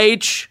 Triple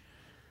H.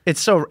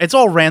 It's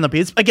all random.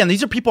 Again,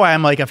 these are people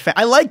I'm like a fan.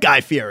 I like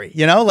Guy Fieri,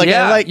 Like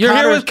Yeah, I like you're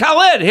Conor. here with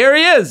Khaled. Here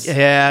he is.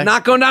 Yeah.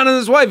 Not going down on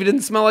his wife. He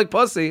didn't smell like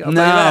pussy. I'll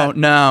tell you that.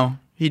 No.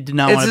 He did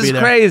not want It's to be just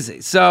there.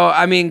 crazy. So,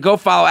 I mean, go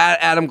follow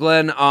Adam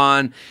Glynn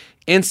on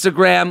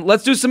Instagram.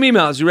 Let's do some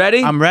emails. You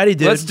ready? I'm ready,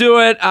 dude. Let's do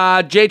it.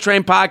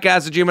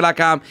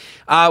 jtrainpodcast@gmail.com.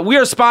 We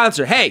are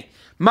sponsored. Hey,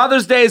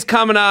 Mother's Day is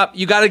coming up.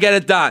 You got to get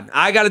it done.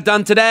 I got it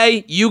done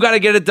today. You got to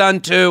get it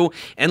done too.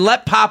 And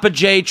let Papa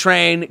J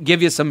Train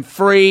give you some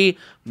free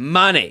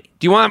money.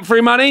 Do you want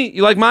free money?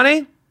 You like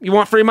money? You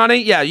want free money?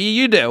 Yeah,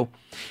 you do.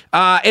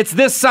 It's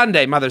this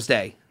Sunday, Mother's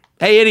Day.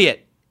 Hey,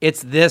 idiot.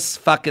 It's this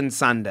fucking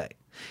Sunday.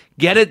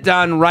 Get it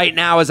done right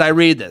now as I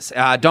read this.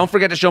 Don't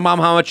forget to show Mom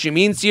how much she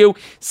means to you.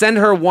 Send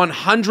her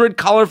 100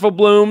 colorful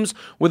blooms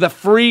with a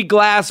free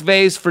glass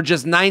vase for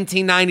just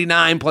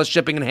 $19.99 plus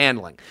shipping and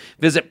handling.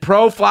 Visit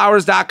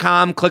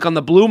proflowers.com. Click on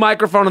the blue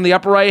microphone in the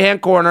upper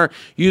right-hand corner.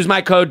 Use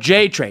my code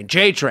JTRAIN,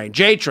 JTRAIN,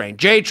 JTRAIN,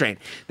 JTRAIN.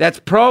 That's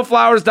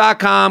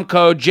proflowers.com,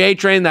 code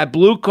JTRAIN, that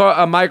blue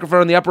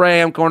microphone in the upper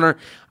right-hand corner.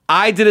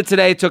 I did it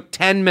today. It took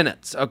 10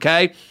 minutes,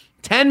 okay?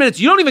 10 minutes.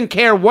 You don't even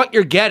care what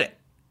you're getting.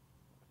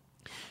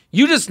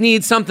 You just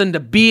need something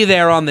to be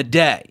there on the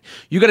day.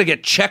 You got to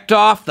get checked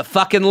off the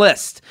fucking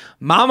list.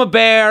 Mama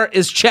Bear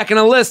is checking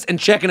a list and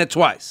checking it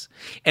twice.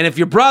 And if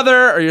your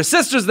brother or your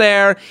sister's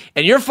there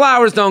and your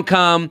flowers don't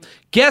come,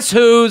 guess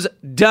who's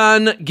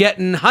done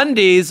getting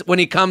hundies when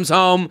he comes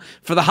home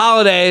for the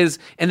holidays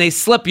and they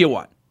slip you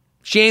one?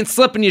 She ain't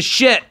slipping you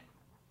shit.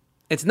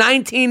 It's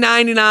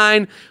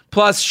 $19.99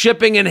 plus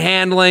shipping and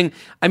handling.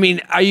 I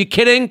mean, are you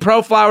kidding?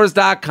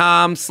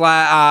 Proflowers.com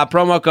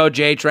promo code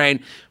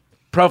JTRAIN.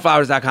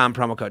 Proflowers.com,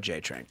 promo code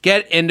JTRAIN.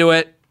 Get into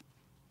it.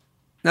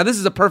 Now, this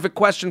is a perfect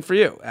question for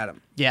you,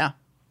 Adam. Yeah.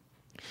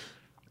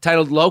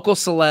 Titled Local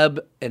Celeb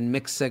and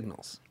Mixed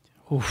Signals.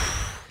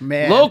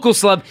 Man. Local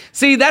celeb.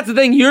 See, that's the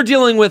thing. You're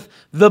dealing with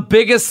the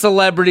biggest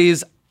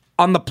celebrities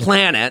on the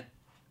planet.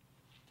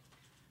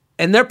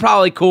 And they're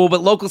probably cool,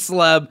 but local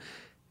celeb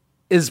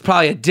is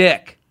probably a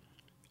dick.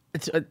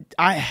 It's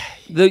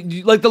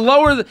The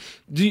lower,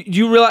 do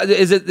you realize,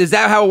 is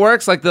that how it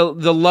works? Like the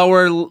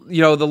lower,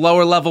 the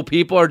lower level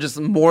people are just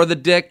more the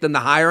dick than the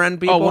higher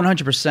end people?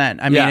 100%.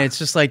 I mean, Yeah. it's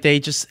just like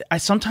I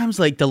sometimes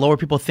like the lower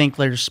people think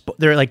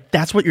they're like,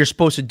 that's what you're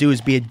supposed to do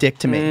is be a dick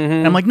to me.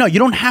 And I'm like, no, you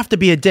don't have to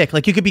be a dick.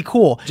 Like you could be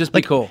cool. Just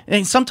be cool.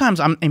 And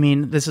sometimes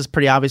this is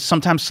pretty obvious.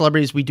 Sometimes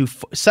celebrities, we do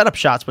setup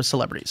shots with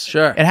celebrities.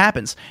 Sure. It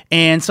happens.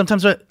 And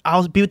sometimes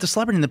I'll be with the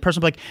celebrity and the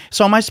person will be like,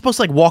 so am I supposed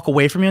to like walk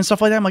away from you and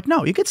stuff like that? I'm like,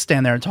 no, you could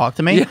stand there and talk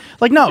to me. Yeah.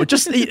 Like, no,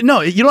 just, no,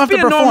 you don't have Be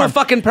to a perform. normal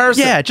fucking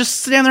person. Yeah, just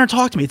stand there and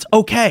talk to me. It's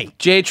okay.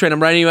 JTRAIN,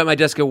 I'm writing you at my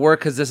desk at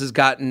work because this has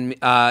gotten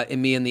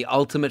me in the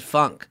ultimate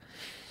funk.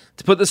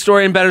 To put the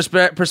story in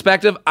better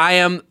perspective, I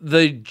am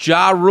the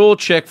Ja Rule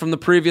chick from the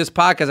previous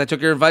podcast. I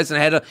took your advice and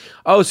I had to.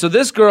 Oh, so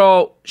this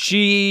girl,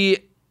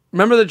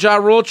 remember the Ja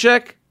Rule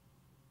chick?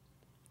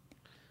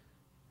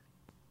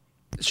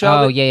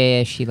 Oh,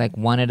 yeah. She like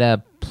wanted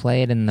to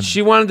play it in the...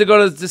 She wanted to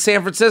go to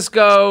San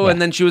Francisco,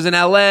 and then she was in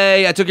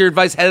L.A. I took your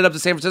advice, headed up to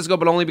San Francisco,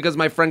 but only because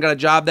my friend got a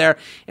job there,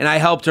 and I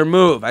helped her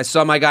move. I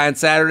saw my guy on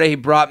Saturday. He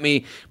brought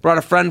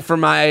a friend for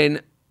mine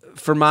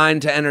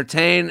to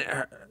entertain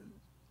her.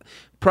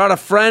 Brought a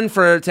friend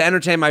to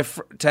entertain my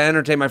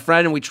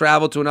friend, and we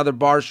traveled to another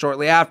bar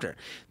shortly after.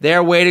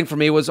 There waiting for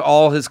me was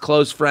all his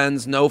close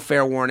friends, no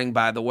fair warning,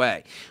 by the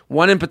way.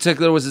 One in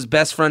particular was his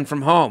best friend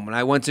from home. When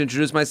I went to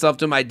introduce myself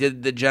to him, I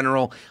did the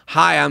general,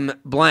 "Hi, I'm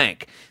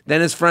blank." Then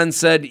his friend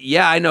said,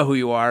 "Yeah, I know who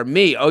you are."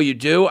 Me, "Oh, you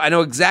do? I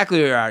know exactly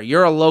who you are.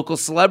 You're a local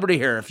celebrity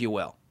here, if you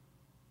will."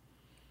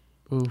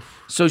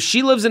 Oof. So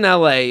she lives in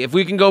L.A. If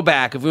we want to go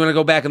back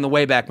in the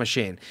Wayback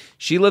Machine,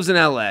 she lives in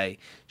L.A.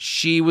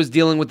 She was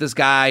dealing with this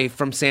guy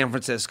from San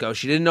Francisco.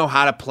 She didn't know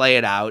how to play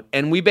it out.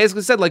 And we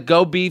basically said, like,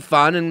 go be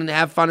fun and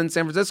have fun in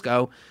San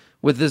Francisco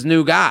with this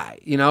new guy,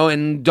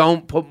 and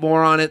don't put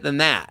more on it than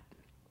that.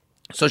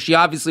 So she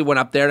obviously went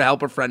up there to help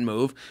her friend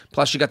move.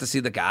 Plus, she got to see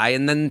the guy.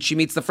 And then she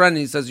meets the friend,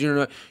 and he says,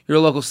 you're a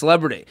local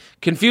celebrity.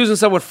 Confused and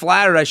somewhat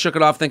flattered, I shook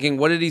it off thinking,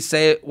 what did he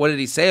say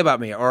about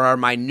me? Or are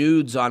my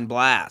nudes on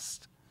blast?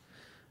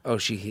 Oh,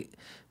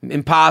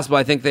 impossible.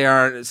 I think they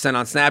are sent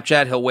on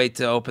Snapchat. He'll wait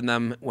to open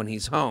them when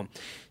he's home.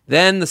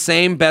 Then the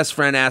same best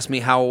friend asked me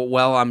how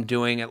well I'm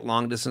doing at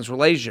long-distance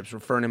relationships,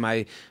 referring to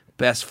my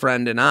best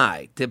friend and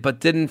I. But I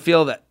didn't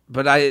feel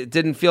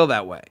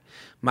that way.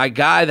 My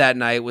guy that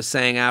night was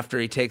saying after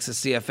he takes a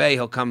CFA,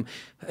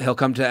 he'll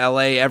come to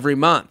LA every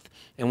month.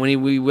 And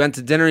when we went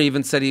to dinner, he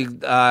even said he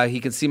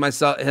can see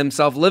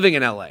himself living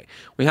in LA.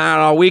 We hung out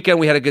all weekend.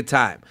 We had a good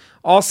time.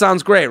 All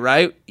sounds great,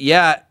 right?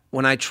 Yeah.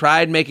 When I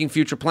tried making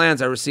future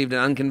plans, I received an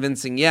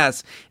unconvincing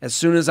yes as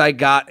soon as I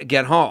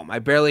get home. I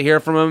barely hear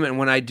from him, and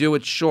when I do,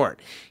 it's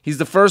short. He's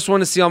the first one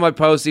to see all my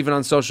posts, even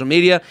on social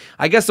media.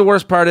 I guess the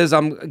worst part is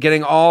I'm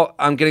getting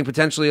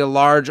potentially a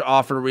large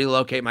offer to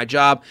relocate my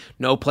job,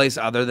 no place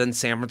other than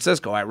San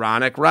Francisco.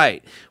 Ironic,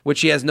 right? Which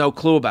he has no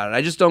clue about it.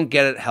 I just don't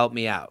get it. Help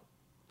me out.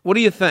 What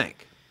do you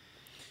think?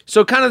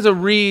 So kind of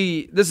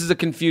this is a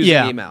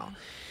confusing email.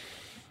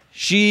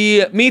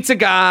 She meets a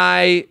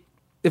guy.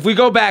 If we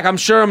go back, I'm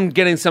sure I'm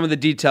getting some of the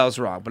details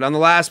wrong, but on the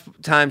last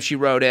time she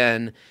wrote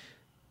in,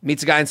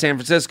 meets a guy in San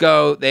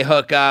Francisco, they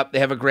hook up, they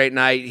have a great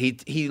night.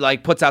 He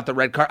like puts out the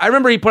red carpet. I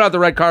remember he put out the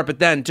red carpet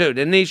then too,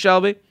 didn't he,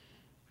 Shelby?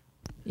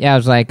 Yeah, I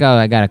was like, oh,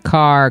 I got a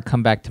car,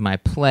 come back to my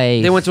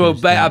place. They went to a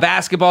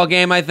basketball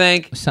game, I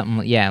think.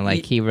 Something, yeah,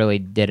 like he really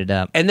did it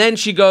up. And then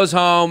she goes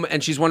home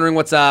and she's wondering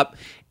what's up,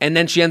 and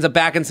then she ends up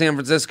back in San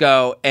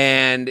Francisco,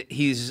 and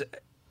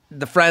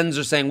the friends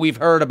are saying, we've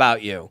heard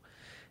about you.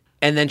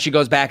 And then she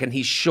goes back and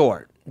he's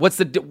short.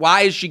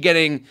 Why is she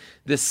getting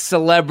this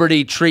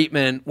celebrity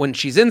treatment when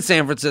she's in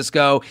San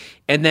Francisco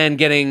and then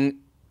getting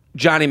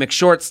Johnny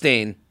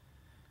McShortstein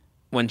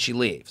when she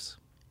leaves?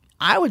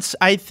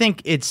 I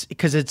think it's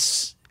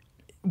because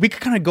we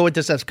could kind of go with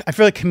this as, I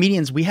feel like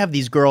comedians, we have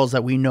these girls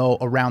that we know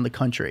around the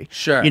country.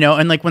 Sure.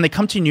 And like when they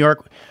come to New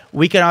York,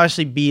 we could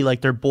obviously be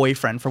like their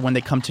boyfriend for when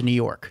they come to New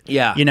York.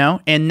 Yeah.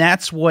 And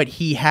that's what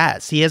he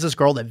has. He has this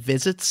girl that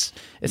visits,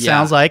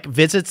 sounds like,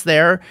 visits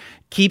there,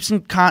 keeps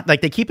in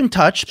they keep in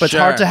touch, but it's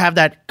hard to have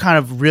that kind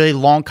of really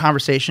long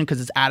conversation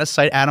because it's out of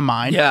sight, out of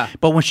mind. Yeah.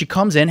 But when she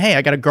comes in, hey,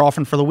 I got a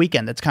girlfriend for the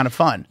weekend. That's kind of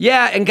fun.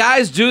 Yeah, and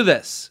guys do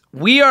this.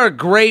 We are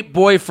great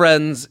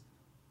boyfriends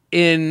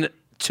in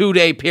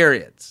 2-day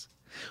periods.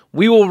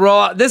 We will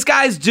roll. This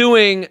guy's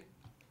doing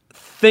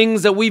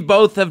things that we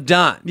both have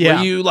done. Yeah.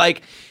 Where you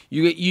like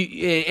you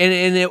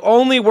and it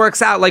only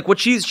works out like what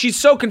she's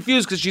so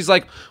confused because she's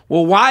like,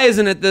 well, why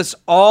isn't it this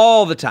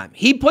all the time?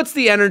 He puts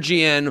the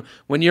energy in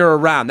when you're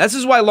around. This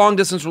is why long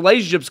distance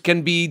relationships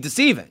can be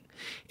deceiving.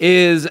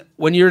 Is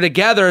when you're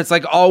together, it's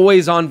like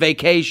always on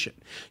vacation.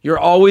 You're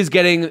always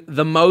getting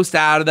the most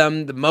out of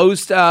them, the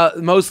most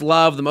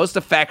love, the most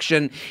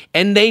affection,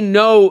 and they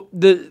know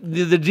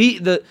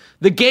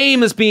the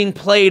game is being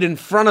played in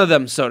front of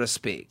them, so to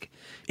speak.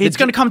 It's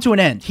going to come to an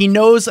end. He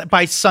knows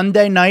by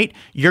Sunday night,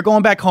 you're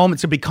going back home.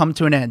 It's going to come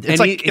to an end. It's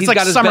like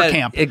summer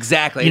camp.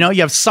 Exactly.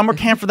 You have summer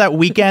camp for that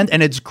weekend,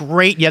 and it's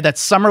great. You have that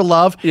summer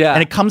love,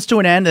 and it comes to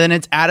an end, and then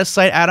it's out of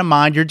sight, out of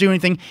mind. You're doing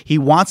anything. He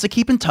wants to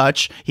keep in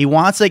touch. He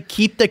wants to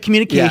keep the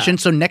communication,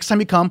 so next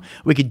time you come,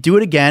 we could do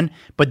it again,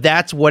 but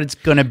that's what it's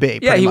going to be.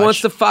 Yeah, he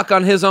wants to fuck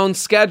on his own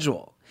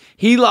schedule.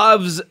 He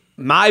loves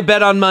my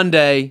bed on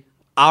Monday,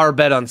 our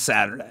bed on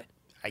Saturday.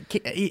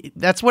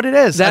 That's what it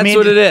is. That's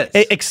what it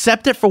is.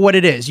 Accept it for what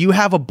it is. You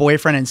have a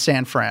boyfriend in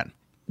San Fran.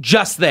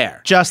 Just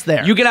there.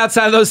 You get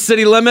outside of those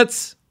city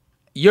limits,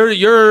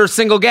 you're a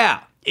single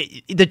gal.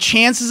 The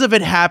chances of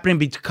it happening,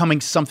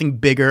 becoming something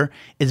bigger,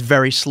 is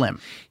very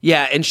slim.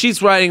 Yeah, and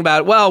she's writing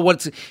about,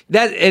 what's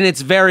that, and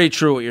it's very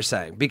true what you're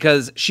saying,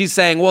 because she's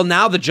saying, well,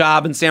 now the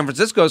job in San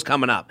Francisco is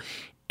coming up,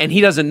 and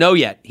he doesn't know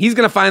yet. He's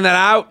going to find that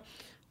out.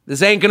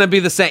 This ain't going to be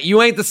the same.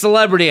 You ain't the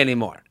celebrity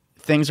anymore.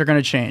 Things are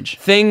going to change.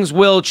 Things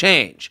will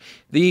change.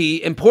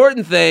 The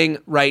important thing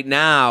right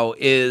now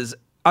is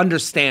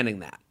understanding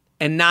that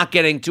and not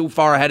getting too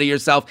far ahead of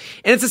yourself.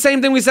 And it's the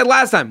same thing we said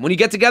last time. When you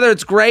get together,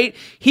 it's great.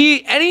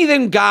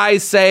 Anything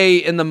guys say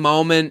in the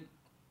moment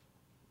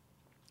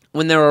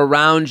when they're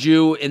around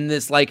you in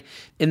this, like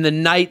in the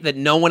night that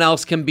no one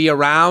else can be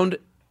around,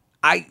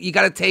 you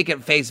got to take it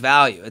at face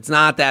value. It's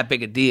not that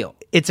big a deal.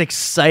 It's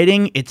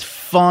exciting. It's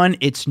fun.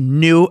 It's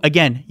new.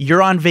 Again,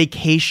 you're on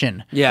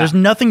vacation. Yeah. There's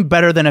nothing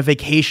better than a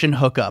vacation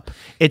hookup.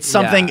 It's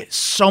something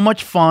so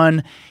much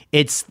fun.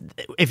 It's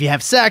if you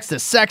have sex, the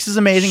sex is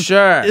amazing.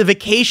 Sure. The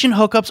vacation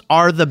hookups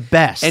are the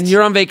best. And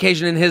you're on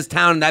vacation in his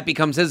town, and that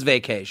becomes his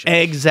vacation.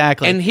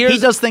 Exactly. And he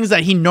does things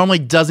that he normally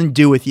doesn't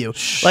do with you.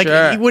 Sure.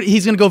 Like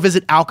he's going to go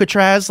visit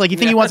Alcatraz. Like you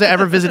think he wants to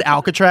ever visit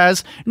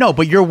Alcatraz? No,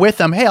 but you're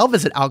with him. Hey, I'll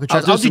visit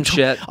Alcatraz. I'll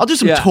do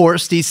some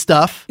touristy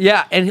stuff.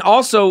 Yeah, and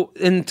also,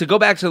 and to go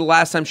back to the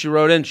last time she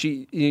wrote in,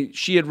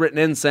 she had written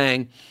in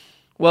saying,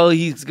 well,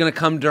 he's going to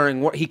come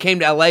during work. He came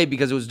to LA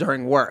because it was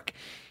during work.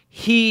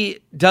 He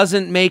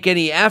doesn't make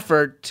any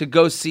effort to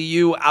go see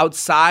you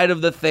outside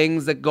of the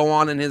things that go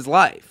on in his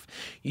life.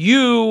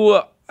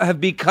 You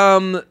have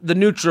become the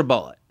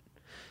NutriBullet.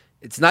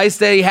 It's nice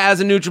that he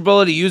has a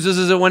NutriBullet. He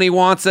uses it when he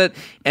wants it.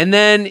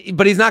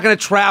 But he's not going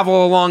to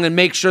travel along and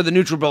make sure the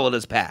NutriBullet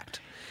is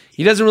packed.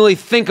 He doesn't really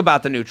think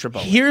about the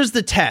NutriBullet. Here's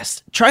the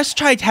test. Try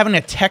having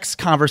a text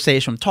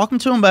conversation. Talking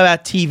to him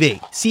about TV.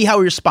 See how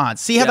he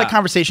responds. See how that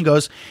conversation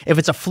goes. If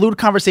it's a fluid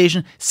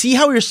conversation, see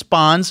how he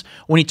responds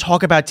when he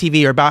talk about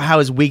TV or about how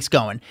his week's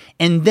going.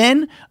 And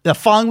then the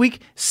following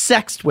week,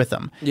 sext with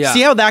him. Yeah.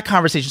 See how that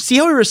conversation. See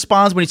how he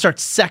responds when he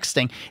starts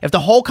sexting.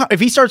 If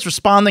he starts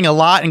responding a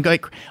lot and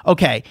like,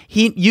 okay,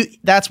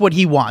 that's what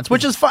he wants,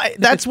 which is fine.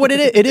 That's what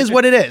it is. It is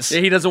what it is.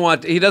 He doesn't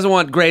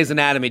want Grey's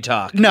Anatomy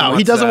talk. No,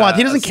 he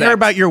doesn't care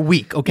about your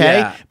week, okay?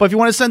 Yeah. But if you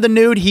want to send a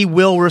nude, he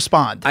will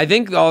respond. I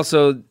think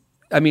also,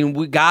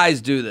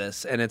 guys do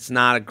this, and it's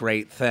not a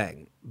great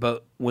thing.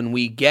 But when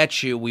we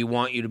get you, we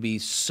want you to be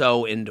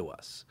so into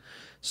us.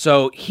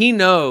 So he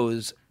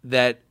knows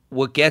that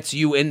what gets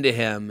you into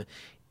him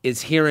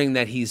is hearing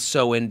that he's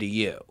so into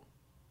you.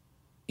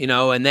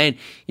 And then,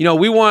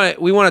 we want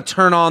to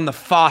turn on the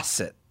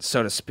faucet,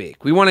 so to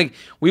speak. We want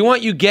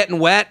you getting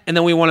wet, and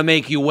then we want to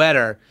make you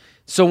wetter.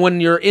 So when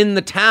you're in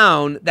the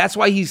town, that's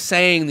why he's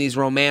saying these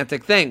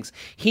romantic things.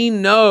 He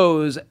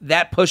knows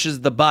that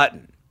pushes the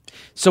button.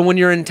 So when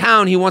you're in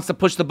town, he wants to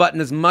push the button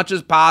as much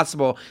as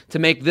possible to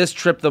make this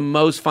trip the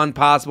most fun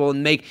possible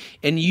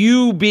and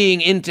you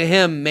being into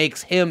him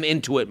makes him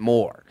into it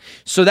more.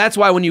 So that's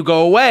why when you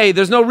go away,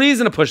 there's no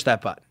reason to push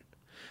that button.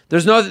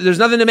 There's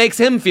nothing that makes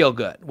him feel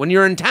good. When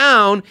you're in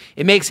town,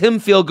 it makes him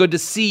feel good to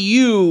see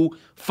you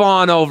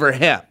fawn over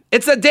him.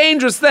 It's a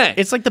dangerous thing.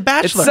 It's like The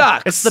Bachelor. It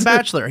sucks. It's The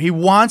Bachelor.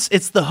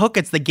 It's the hook.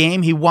 It's the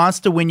game. He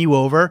wants to win you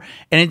over,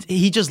 and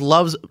he just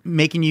loves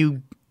making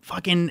you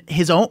fucking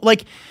his own.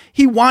 Like,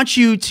 he wants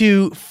you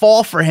to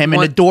fall for him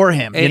and adore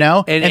him,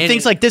 and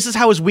thinks like this is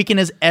how his weekend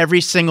is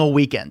every single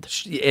weekend.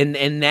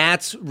 And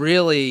that's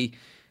really,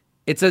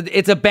 it's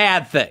a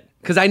bad thing.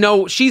 Because I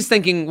know she's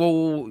thinking,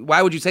 well,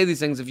 why would you say these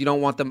things if you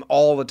don't want them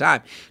all the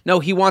time? No,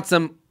 he wants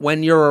them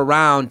when you're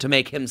around to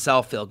make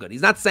himself feel good.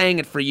 He's not saying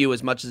it for you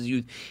as much as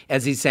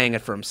he's saying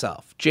it for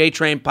himself.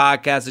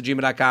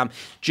 JTrainPodcast@gmail.com.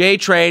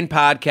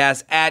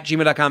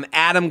 JTrainPodcast@gmail.com.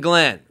 Adam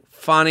Glenn.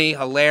 Funny,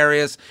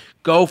 hilarious.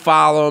 Go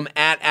follow him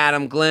at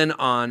Adam Glenn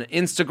on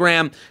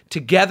Instagram.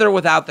 Together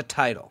Without the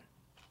Title.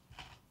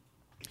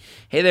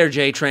 Hey there,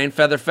 J-Train,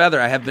 Feather.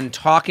 I have been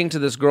talking to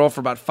this girl for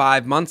about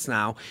 5 months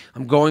now.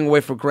 I'm going away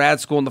for grad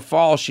school in the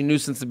fall. She knew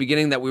since the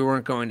beginning that we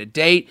weren't going to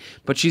date,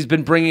 but she's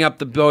been bringing up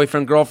the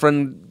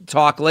boyfriend-girlfriend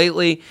talk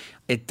lately.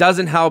 It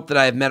doesn't help that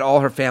I have met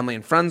all her family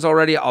and friends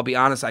already. I'll be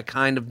honest, I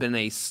kind of been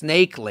a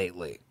snake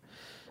lately.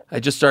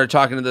 I just started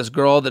talking to this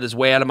girl that is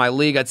way out of my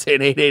league. I'd say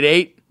an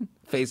 888,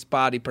 face,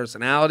 body,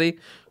 personality.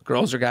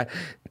 Girls or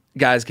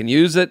guys can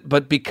use it,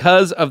 but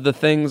because of the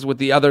things with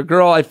the other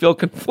girl, I feel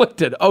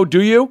conflicted. Oh,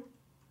 do you?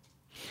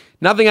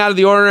 Nothing out of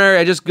the ordinary.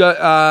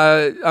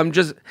 I'm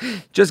just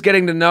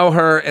getting to know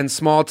her and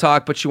small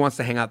talk, but she wants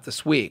to hang out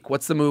this week.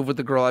 What's the move with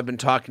the girl I've been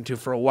talking to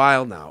for a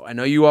while now? I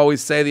know you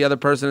always say the other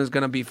person is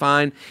going to be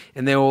fine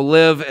and they will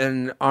live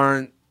and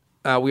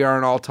we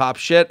aren't all top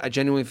shit. I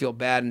genuinely feel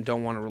bad and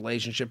don't want a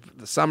relationship for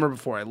the summer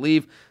before I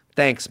leave.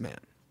 Thanks, man.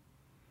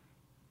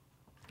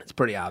 It's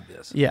pretty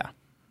obvious. Yeah.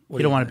 You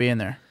don't want to be in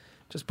there.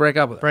 Just break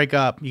up with her. Break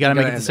up. You got to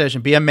make a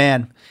decision. Be a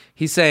man.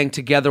 He's saying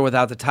Together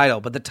Without the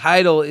Title, but the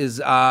title is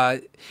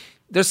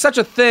there's such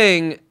a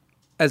thing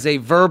as a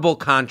verbal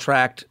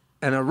contract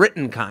and a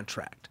written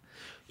contract.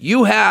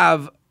 You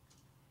have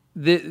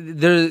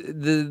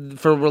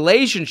for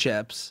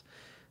relationships,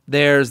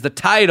 there's the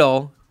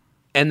title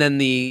and then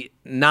the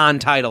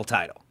non-title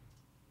title.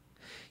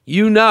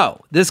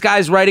 This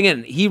guy's writing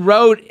in. He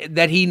wrote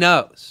that he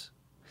knows.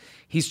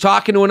 He's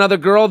talking to another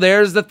girl.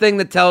 There's the thing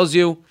that tells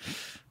you,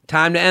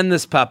 time to end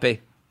this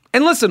puppy.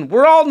 And listen,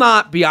 we're all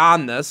not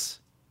beyond this.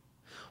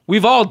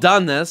 We've all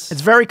done this.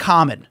 It's very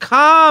common.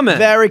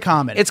 Very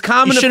common. It's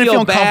common to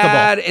feel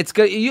bad.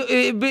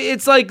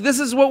 It's like this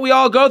is what we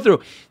all go through.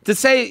 To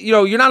say,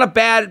 you're not a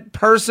bad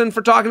person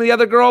for talking to the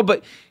other girl,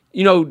 but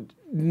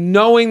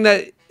knowing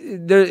that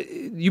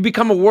you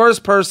become a worse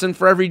person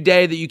for every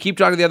day that you keep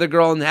talking to the other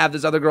girl and have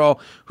this other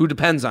girl who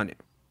depends on you.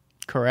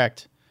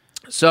 Correct.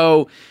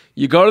 So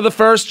you go to the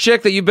first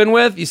chick that you've been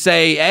with, you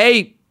say,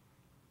 hey,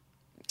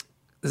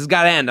 this has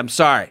got to end. I'm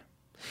sorry.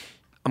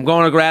 I'm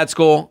going to grad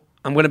school.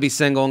 I'm going to be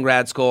single in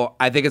grad school.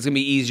 I think it's going to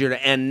be easier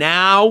to end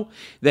now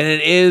than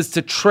it is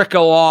to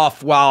trickle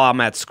off while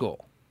I'm at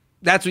school.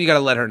 That's what you got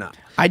to let her know.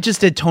 I just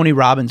did Tony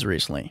Robbins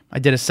recently. I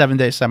did a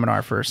 7-day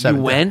seminar for 7 days.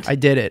 You went? I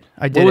did it.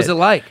 What was it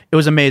like? It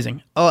was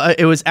amazing.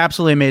 It was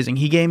absolutely amazing.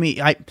 He gave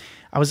me. I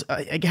was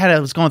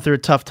going through a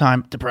tough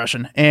time,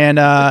 depression, and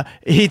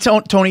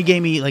Tony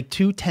gave me like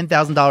 2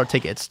 $10,000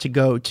 tickets to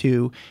go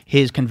to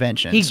his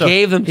convention. He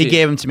gave them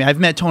to me. I've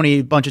met Tony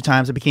a bunch of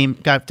times. I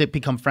got to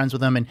become friends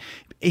with him, and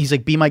he's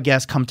like, be my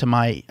guest, come to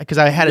my, because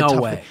I had a tough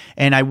way.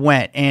 And I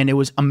went, and it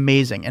was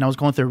amazing. And I was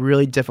going through a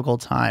really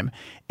difficult time,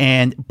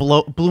 and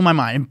blew my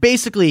mind. And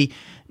basically,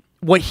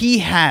 what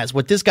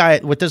this guy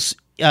who just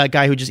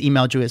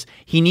emailed you is,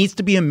 he needs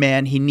to be a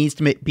man. He needs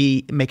to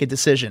make a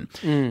decision.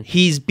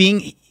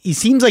 He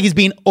seems like he's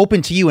being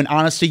open to you and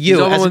honest to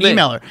you as an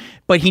emailer,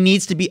 but he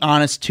needs to be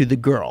honest to the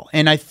girl.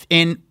 And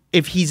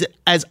if he's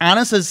as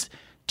honest as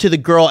to the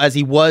girl as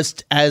he was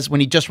as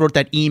when he just wrote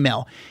that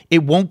email.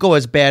 It won't go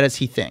as bad as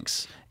he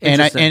thinks. And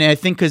I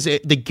think because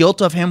the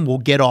guilt of him will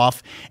get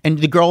off, and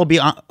the girl will be,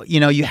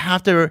 you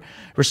have to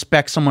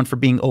respect someone for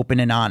being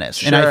open and honest.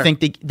 Sure. And I think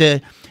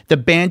the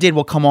Band-Aid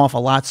will come off a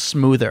lot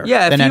smoother.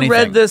 Yeah, than if you anything.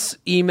 read this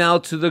email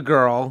to the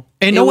girl,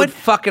 And it would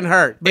fucking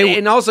hurt.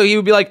 And also, he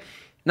would be like,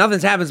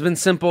 nothing's happened. It's been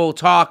simple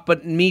talk,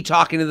 but me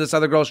talking to this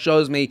other girl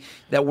shows me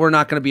that we're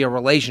not going to be a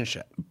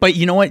relationship. But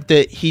you know what?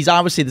 He's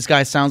obviously, this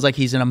guy sounds like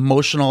he's an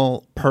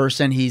emotional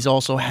person. He's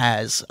also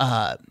has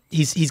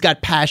he's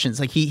got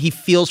passions. Like he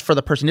feels for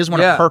the person. He doesn't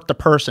want to hurt the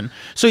person.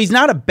 So he's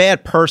not a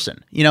bad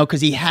person,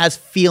 because he has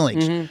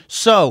feelings.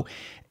 So,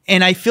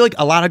 and I feel like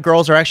a lot of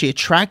girls are actually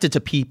attracted to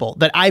people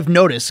that I've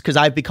noticed because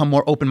I've become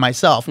more open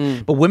myself.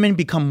 But women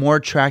become more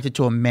attracted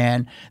to a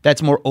man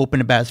that's more open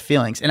about his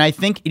feelings. And I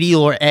think it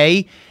either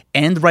A,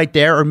 end right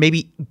there, or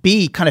maybe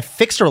B, kind of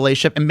fix the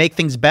relationship and make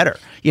things better.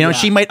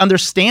 She might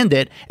understand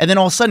it, and then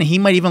all of a sudden he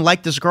might even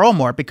like this girl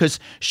more because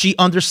she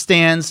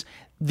understands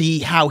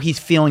how he's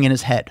feeling in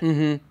his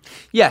head.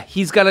 Yeah,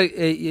 he's got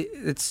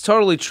it's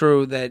totally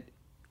true that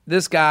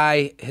this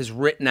guy has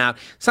written out.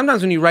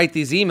 Sometimes when you write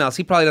these emails,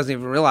 he probably doesn't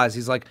even realize.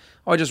 He's like,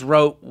 I just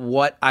wrote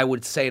what I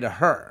would say to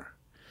her.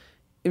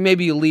 And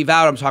maybe you leave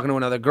out, I'm talking to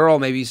another girl.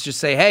 Maybe you just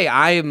say, hey,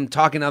 I am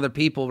talking to other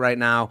people right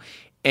now,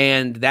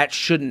 and that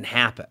shouldn't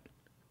happen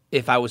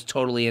if I was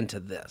totally into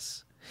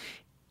this.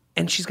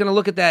 And she's going to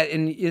look at that,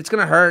 and it's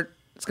going to hurt.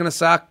 It's going to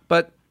suck,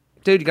 but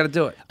dude, you got to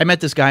do it. I met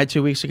this guy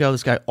 2 weeks ago,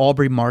 this guy,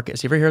 Aubrey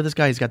Marcus. You ever hear of this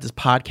guy? He's got this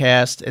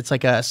podcast. It's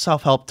like a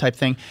self-help type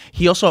thing.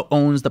 He also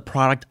owns the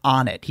product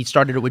On It. He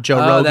started it with Joe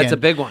Rogan. Oh, that's a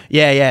big one.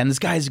 Yeah. And this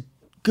guy's a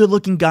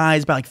good-looking guy.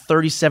 He's about like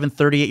 37,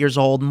 38 years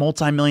old,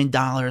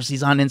 multi-million-dollar.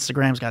 He's on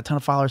Instagram. He's got a ton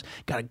of followers.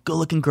 Got a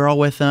good-looking girl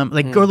with him,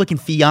 like good-looking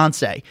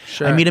fiance.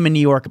 Sure. I meet him in New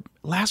York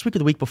last week or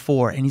the week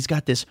before, and he's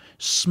got this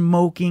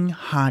smoking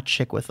hot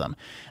chick with him.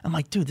 I'm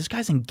like, dude, this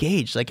guy's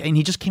engaged. Like, and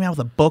he just came out with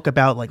a book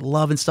about like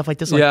love and stuff like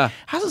this. Like,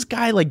 how's this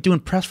guy like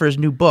doing press for his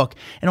new book?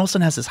 And all of a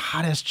sudden has this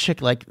hot ass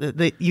chick. Like,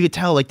 you could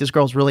tell like this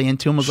girl's really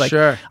into him. Was like,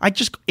 I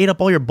just ate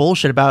up all your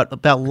bullshit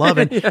about love,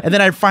 and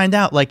then I find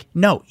out like,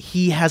 no,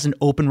 he has an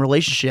open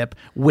relationship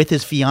with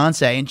his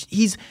fiance, and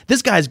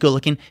this guy's good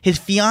looking. His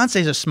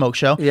fiance's a smoke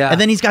show, and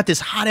then he's got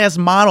this hot ass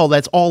model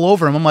that's all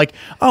over him. I'm like,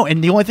 oh,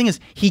 and the only thing is,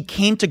 he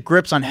came to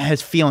grips on his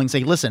feelings.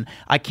 Like, listen,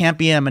 I can't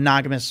be in a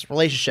monogamous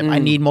relationship. I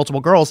need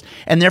multiple girls,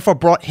 and therefore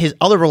brought his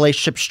other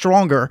relationship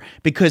stronger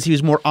because he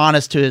was more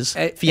honest to his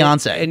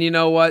fiance. And you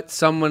know what?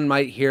 Someone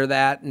might hear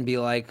that and be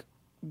like,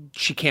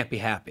 she can't be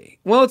happy.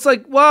 Well, it's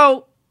like,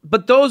 well,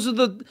 but those are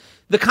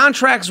the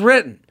contracts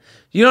written.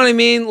 You know what I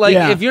mean? Like,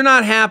 if you're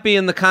not happy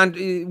in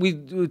the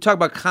we talk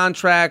about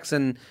contracts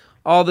and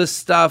all this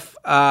stuff.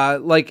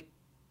 Like,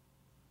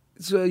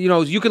 so,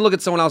 you can look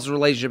at someone else's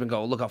relationship and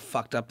go, look how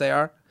fucked up they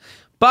are.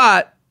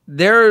 But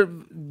they're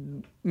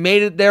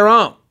made it their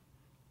own.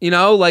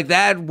 Like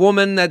that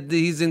woman that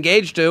he's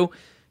engaged to,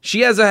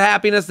 she has a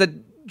happiness that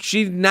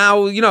she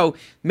now,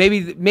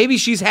 maybe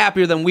she's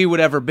happier than we would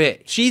ever be.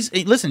 She's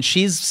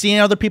seeing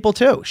other people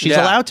too. She's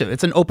allowed to.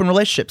 It's an open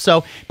relationship.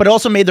 So, but it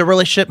also made the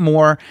relationship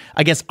more,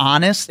 I guess,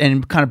 honest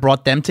and kind of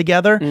brought them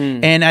together.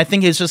 And I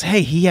think it's just,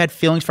 hey, he had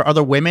feelings for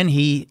other women.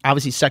 He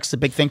obviously, sex is a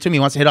big thing to him. He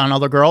wants to hit on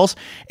other girls.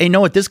 And you know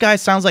what? This guy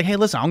sounds like, hey,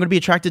 listen, I'm going to be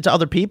attracted to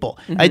other people.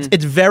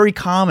 It's very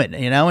common,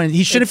 and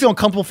he shouldn't feel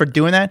uncomfortable for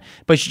doing that,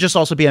 but he should just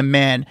also be a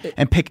man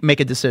and make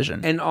a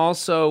decision. And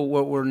also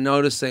what we're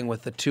noticing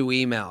with the two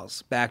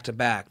emails back to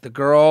back, the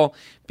girl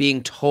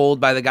being told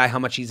by the guy how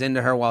much he's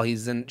into her while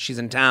she's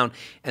in town,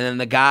 and then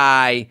the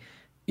guy,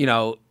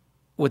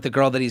 with the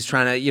girl that he's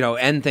trying to,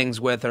 end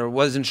things with or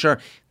wasn't sure.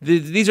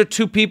 These are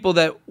two people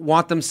that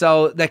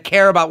that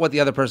care about what the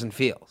other person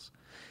feels,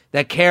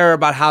 that care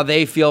about how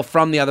they feel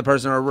from the other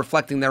person, or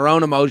reflecting their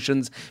own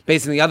emotions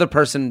based on the other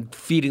person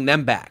feeding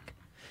them back.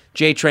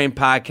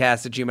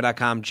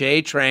 JTrainPodcast@gmail.com.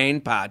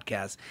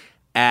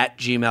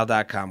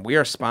 JTrainPodcast@gmail.com. We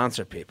are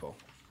sponsored, people.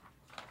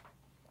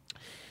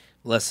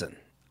 Listen,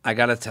 I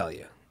got to tell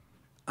you,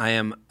 I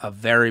am a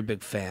very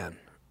big fan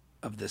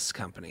of this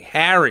company.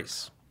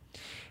 Harry's.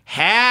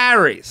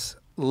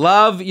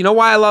 Love, you know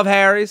why I love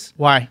Harry's?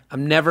 Why?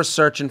 I'm never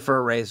searching for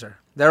a razor.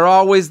 They're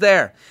always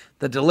there.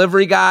 The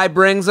delivery guy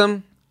brings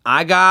them.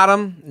 I got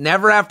them.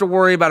 Never have to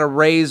worry about a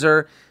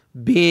razor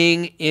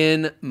being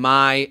in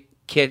my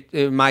kit,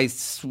 my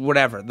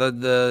whatever,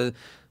 the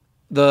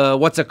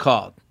what's it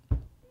called?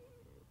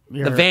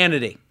 The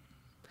vanity.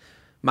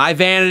 My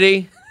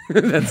vanity.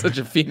 That's such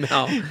a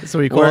female. That's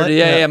what you call it?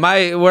 Yeah.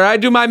 Where I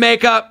do my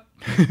makeup,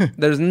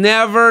 there's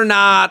never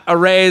not a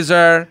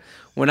razor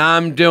when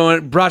I'm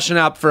brushing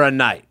up for a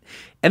night.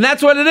 And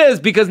that's what it is,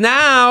 because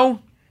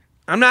now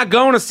I'm not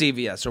going to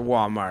CVS or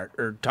Walmart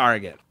or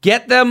Target.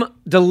 Get them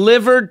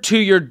delivered to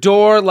your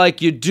door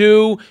like you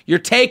do your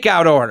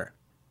takeout order,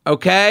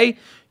 okay?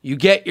 You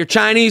get your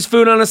Chinese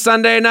food on a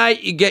Sunday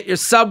night. You get your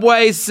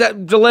Subway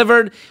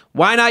delivered.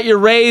 Why not your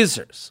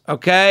razors,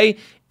 okay?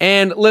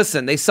 And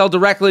listen, they sell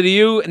directly to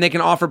you, and they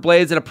can offer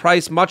blades at a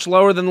price much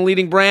lower than the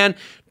leading brand.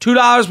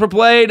 $2 per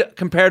blade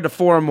compared to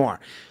 $4 or more.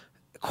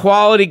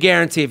 Quality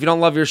guarantee. If you don't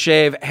love your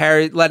shave,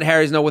 let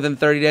Harry's know within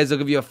 30 days. They'll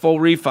give you a full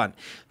refund.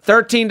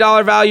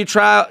 $13 value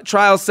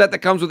trial set that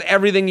comes with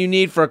everything you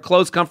need for a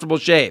close, comfortable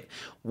shave.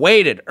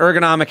 Weighted,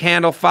 ergonomic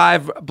handle,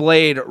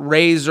 5-blade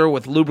razor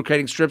with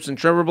lubricating strips and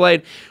trimmer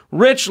blade,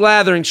 rich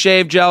lathering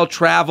shave gel,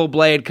 travel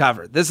blade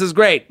cover. This is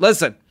great.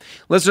 Listen,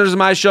 listeners of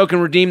my show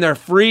can redeem their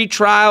free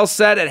trial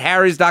set at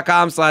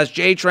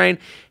harrys.com/JTrain,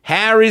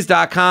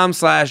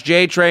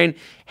 harrys.com/JTrain,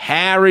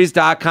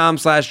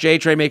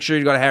 harrys.com/JTrain. Make sure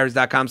you go to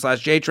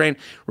harrys.com/JTrain,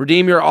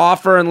 redeem your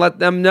offer, and let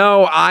them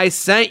know I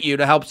sent you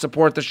to help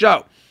support the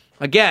show.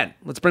 Again,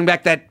 let's bring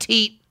back that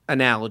teat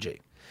analogy.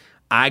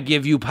 I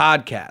give you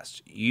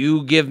podcasts.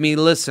 You give me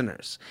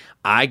listeners.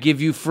 I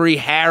give you free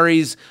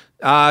Harry's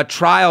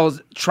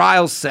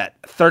trial set,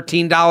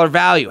 $13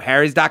 value,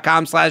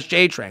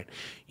 harrys.com/JTrain.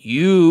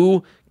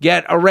 You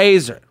get a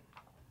razor.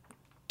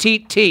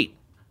 Teat.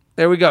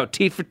 There we go.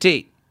 Teat for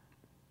teat.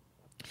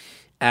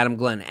 Adam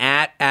Glenn,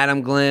 at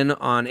Adam Glenn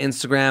on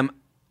Instagram.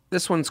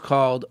 This one's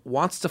called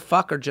Wants to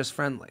Fuck or Just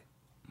Friendly.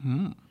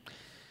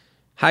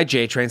 Hi,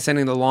 J-Train.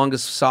 Sending the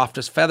longest,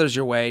 softest feathers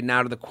your way.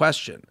 Now to the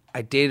question.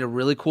 I dated a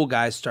really cool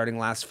guy starting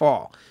last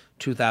fall,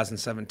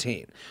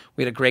 2017.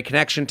 We had a great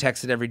connection,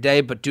 texted every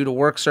day, but due to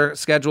work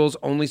schedules,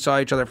 only saw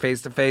each other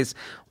face-to-face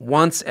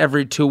once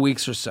every 2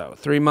 weeks or so.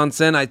 3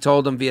 months in, I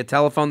told him via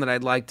telephone that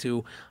I'd like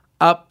to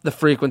up the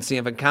frequency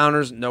of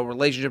encounters. No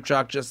relationship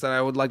shock, just that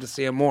I would like to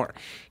see him more.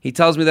 He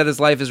tells me that his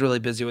life is really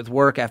busy with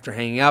work. After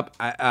hanging up,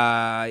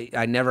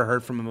 I never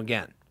heard from him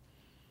again.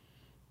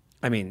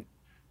 I mean,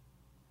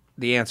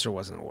 the answer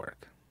wasn't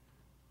work.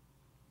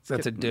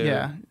 That's a dude.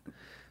 Yeah.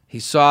 He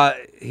saw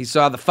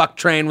the fuck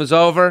train was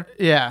over.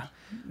 Yeah.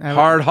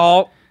 Hard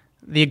halt.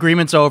 The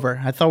agreement's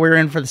over. I thought we were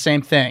in for the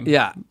same thing.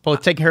 Yeah.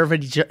 Both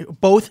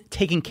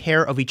taking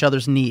care of each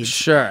other's needs.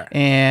 Sure.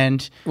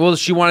 And well,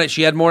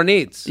 she had more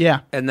needs.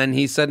 Yeah. And then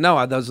he said,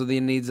 no, those are the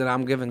needs that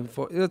I'm giving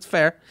for. That's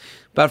fair.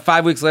 About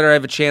 5 weeks later, I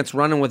have a chance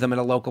running with him at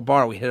a local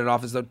bar. We hit it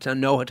off as though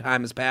no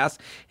time has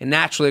passed, and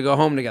naturally go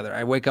home together.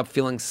 I wake up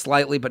feeling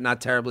slightly but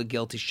not terribly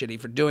guilty, shitty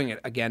for doing it.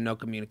 Again, no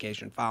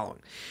communication following.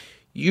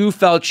 You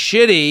felt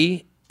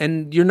shitty,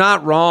 and you're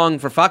not wrong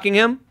for fucking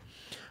him,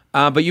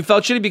 but you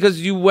felt shitty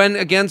because you went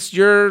against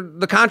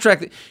the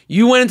contract.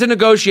 You went into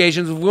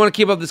negotiations. If we want to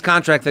keep up this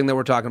contract thing that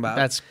we're talking about.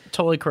 that's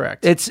totally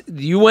correct.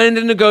 You went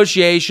into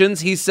negotiations.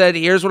 He said,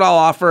 here's what I'll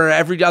offer.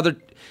 Every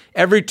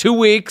 2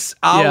 weeks,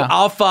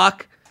 I'll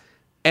fuck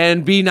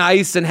and be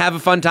nice and have a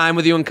fun time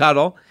with you and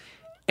cuddle.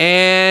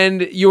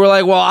 And you were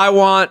like, well, I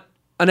want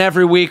an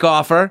every week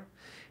offer.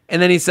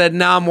 And then he said,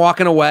 no, I'm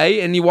walking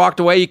away. And you walked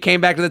away. You came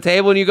back to the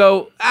table and you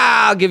go,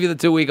 I'll give you the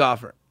 2 week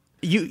offer.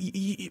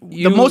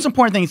 The most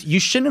important thing is you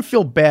shouldn't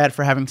feel bad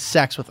for having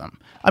sex with him.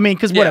 I mean,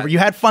 because whatever, you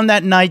had fun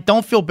that night.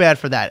 Don't feel bad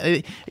for that.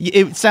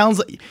 It sounds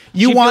like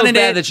you wanted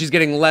feels bad that she's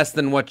getting less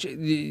than what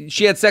she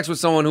had sex with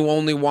someone who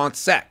only wants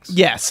sex.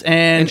 Yes,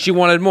 and she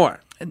wanted more.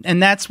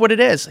 And that's what it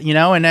is,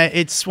 and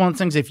it's one of the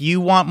things. If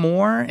you want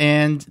more,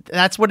 and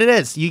that's what it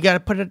is, you got to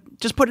put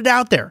it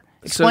out there.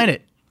 Explain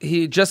it.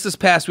 He just this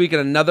past week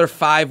and another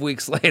 5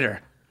 weeks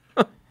later.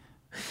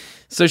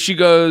 So she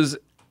goes.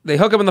 They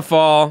hook up in the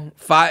fall.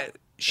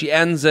 She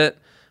ends it.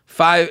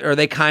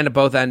 They kind of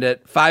both end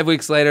it. 5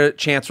 weeks later,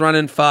 chance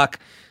running, fuck,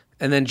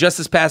 and then just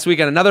this past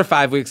weekend, another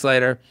 5 weeks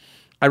later,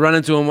 I run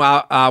into him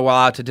while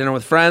out to dinner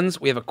with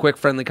friends. We have a quick,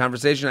 friendly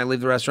conversation. I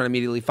leave the restaurant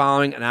immediately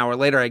following. An hour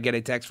later, I get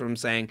a text from him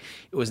saying,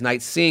 it was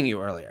nice seeing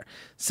you earlier.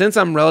 Since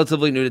I'm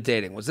relatively new to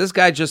dating, was this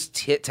guy just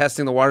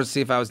testing the waters to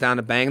see if I was down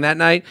to bang that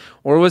night?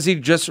 Or was he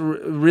just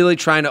really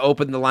trying to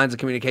open the lines of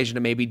communication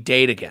to maybe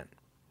date again?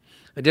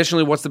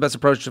 Additionally, what's the best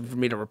approach for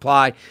me to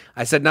reply?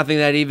 I said nothing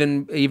that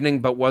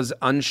evening, but was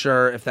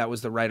unsure if that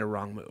was the right or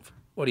wrong move.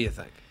 What do you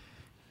think?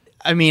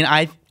 I mean,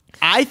 I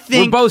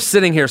think we're both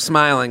sitting here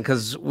smiling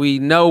because we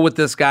know what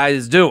this guy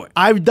is doing.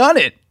 I've done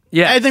it.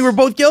 Yeah, I think we're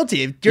both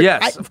guilty.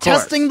 Yes, of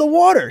course. Testing the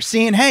water,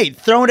 seeing,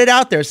 throwing it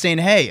out there, saying,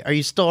 hey, are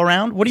you still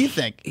around? What do you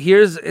think?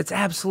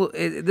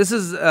 This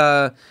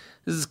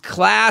is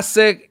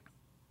classic.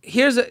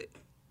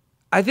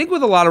 I think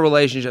with a lot of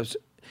relationships,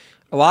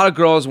 a lot of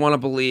girls want to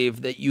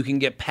believe that you can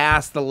get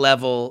past the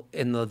level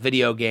in the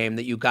video game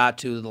that you got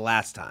to the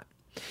last time.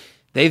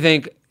 They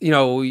think,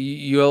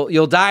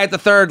 you'll die at the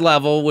third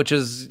level, which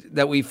is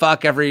that we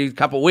fuck every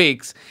couple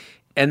weeks,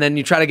 and then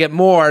you try to get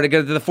more to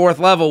get to the fourth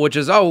level, which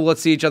is, let's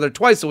see each other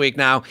twice a week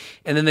now,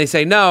 and then they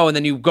say no, and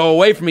then you go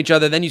away from each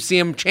other, then you see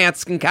him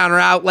chance encounter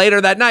out later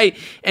that night,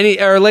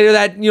 or later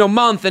that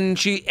month, and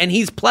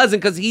he's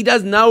pleasant because he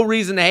does no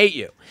reason to hate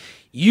you.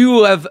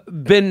 You have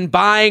been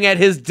buying at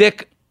his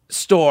dick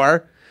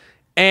store,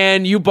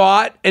 and you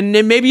bought, and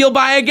then maybe you'll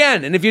buy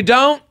again, and if you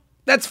don't,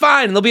 that's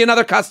fine. There'll be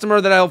another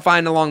customer that I'll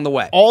find along the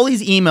way. All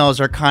these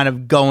emails are kind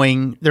of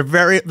going,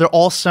 they're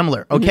all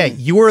similar. Okay,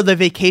 you are the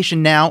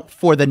vacation now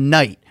for the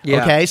night.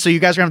 Yeah. Okay, so you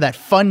guys are going to have that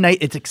fun night.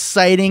 It's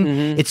exciting.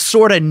 It's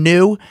sort of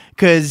new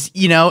because,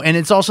 and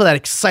it's also that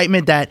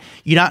excitement that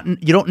you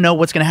don't know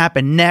what's going to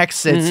happen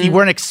next. You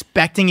weren't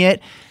expecting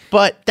it.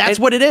 but that's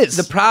what it is.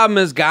 The problem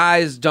is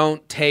guys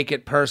don't take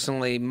it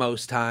personally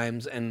most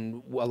times,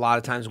 and a lot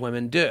of times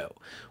women do.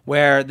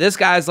 Where this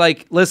guy's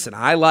like, listen,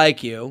 I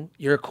like you.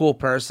 You're a cool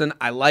person.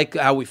 I like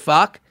how we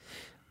fuck.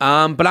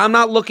 But I'm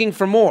not looking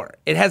for more.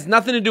 It has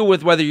nothing to do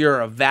with whether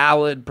you're a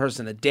valid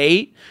person to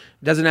date.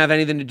 It doesn't have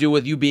anything to do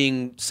with you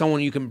being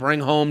someone you can bring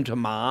home to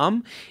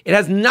mom. It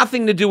has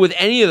nothing to do with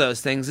any of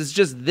those things. It's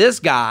just this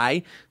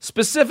guy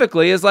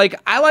specifically is like,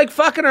 I like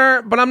fucking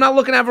her, but I'm not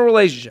looking to have a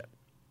relationship.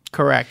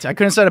 Correct. I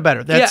couldn't have said it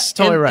better. That's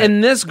totally right.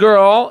 And this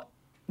girl,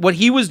 what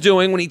he was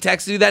doing when he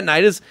texted you that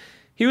night is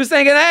he was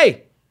thinking,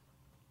 hey,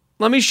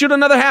 let me shoot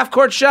another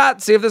half-court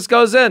shot, see if this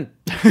goes in.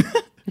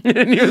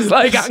 And he was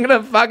like, I'm going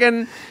to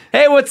fucking,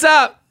 hey, what's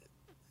up?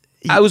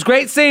 I was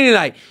great seeing you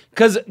tonight.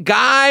 Because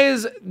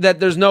guys that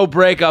there's no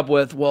breakup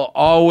with will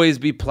always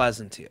be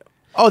pleasant to you.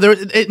 Oh,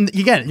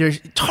 again, you're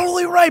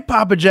totally right,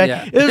 Papa J.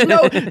 Yeah. There's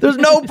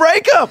no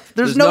breakup.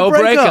 There's no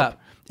breakup.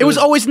 It was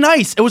always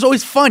nice. It was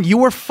always fun. You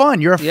were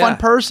fun. You're a fun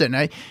person.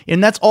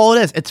 And that's all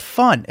it is. It's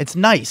fun. It's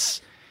nice.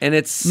 And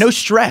it's no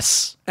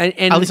stress, and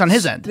at least on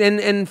his end.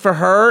 And for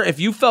her, if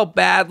you felt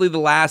badly the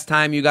last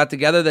time you got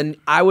together, then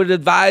I would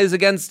advise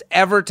against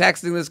ever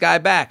texting this guy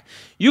back.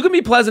 You can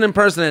be pleasant in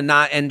person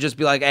and just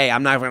be like, hey,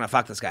 I'm never gonna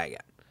fuck this guy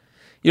again.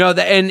 You know,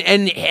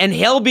 and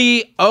he'll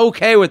be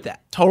okay with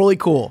that. Totally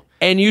cool.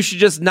 And you should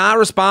just not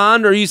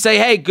respond, or you say,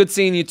 hey, good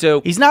seeing you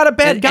too. He's not a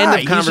bad guy.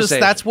 End of conversation.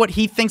 That's what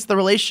he thinks the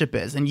relationship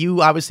is, and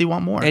you obviously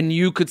want more. And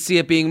you could see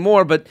it being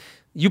more, but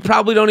you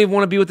probably don't even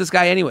want to be with this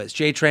guy anyways.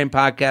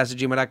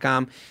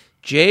 JTrainPodcast@gmail.com.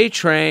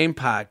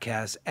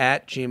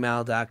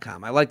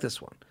 JTrainPodcast@gmail.com. I like this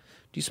one.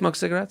 Do you smoke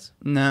cigarettes?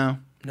 No.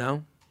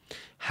 No?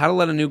 How to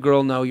let a new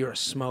girl know you're a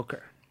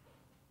smoker.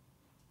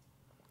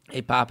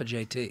 Hey, Papa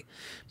JT.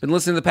 Been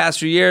listening to the past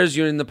few years.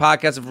 You and the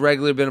podcast have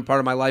regularly been a part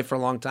of my life for a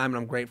long time, and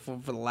I'm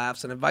grateful for the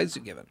laughs and advice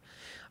you've given.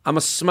 I'm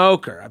a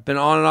smoker. I've been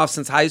on and off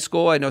since high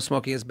school. I know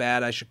smoking is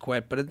bad. I should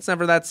quit, but it's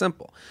never that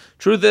simple.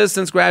 Truth is,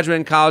 since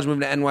graduating college,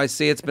 moving to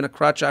NYC, it's been a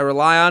crutch I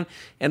rely on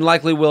and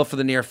likely will for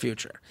the near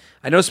future.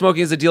 I know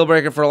smoking is a deal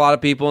breaker for a lot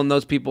of people, and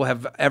those people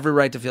have every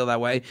right to feel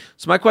that way.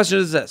 So my question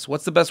is this: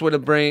 what's the best way to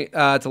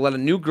to let a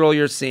new girl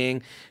you're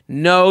seeing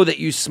know that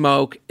you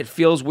smoke? It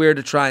feels weird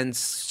to try and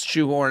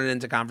shoehorn it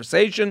into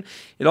conversation.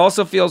 It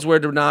also feels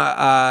weird to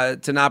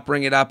not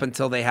bring it up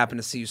until they happen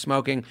to see you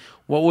smoking.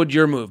 What would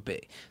your move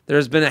be?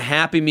 There's been a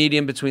happy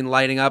medium between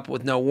lighting up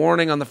with no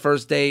warning on the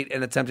first date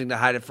and attempting to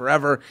hide it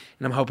forever,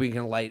 and I'm hoping you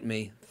can enlighten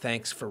me.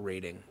 Thanks for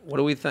reading. What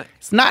do we think?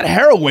 It's not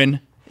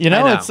heroin. You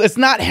know, I know. It's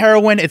not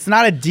heroin. It's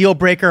not a deal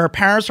breaker. Her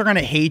parents are going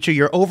to hate you.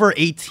 You're over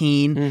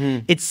 18.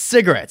 Mm-hmm. It's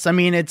cigarettes. I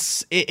mean,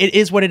 it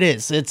is what it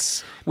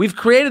is. We've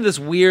created this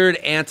weird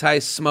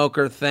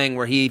anti-smoker thing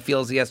where he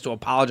feels he has to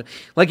apologize.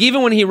 Like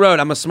even when he wrote,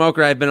 I'm a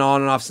smoker. I've been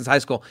on and off since high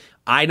school.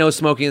 I know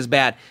smoking is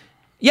bad.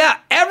 Yeah,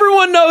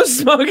 everyone knows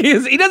smoking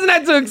is. He doesn't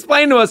have to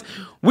explain to us.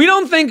 We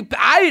don't think.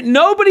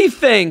 Nobody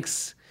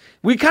thinks.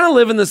 We kind of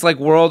live in this like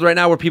world right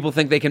now where people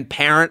think they can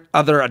parent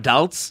other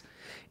adults.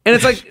 And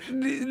it's like,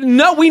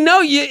 no, we know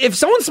if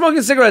someone's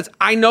smoking cigarettes,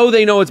 I know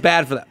they know it's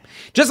bad for them.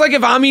 Just like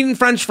if I'm eating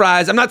French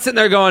fries, I'm not sitting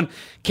there going,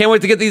 can't wait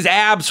to get these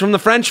abs from the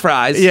French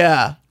fries.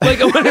 Yeah. Like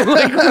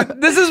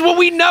this is what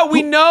we know.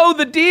 We know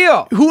the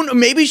deal.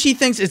 Maybe she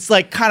thinks it's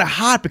like kind of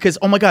hot because,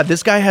 oh my God,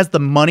 this guy has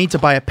the money to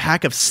buy a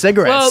pack of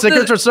cigarettes. Well,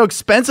 Cigarettes are so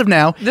expensive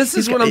now. This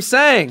is what I'm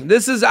saying.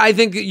 I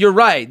think you're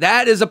right.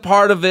 That is a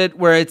part of it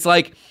where it's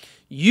like,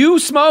 you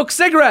smoke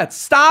cigarettes.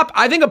 Stop.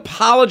 I think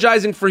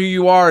apologizing for who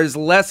you are is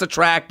less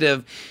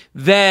attractive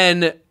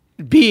than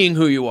being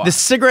who you are. The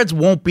cigarettes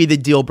won't be the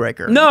deal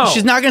breaker. No.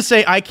 She's not going to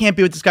say, I can't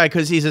be with this guy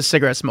because he's a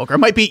cigarette smoker.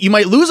 You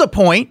might lose a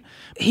point,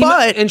 she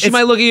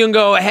might look at you and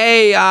go,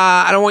 hey,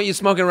 I don't want you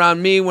smoking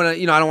around me when, I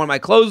don't want my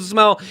clothes to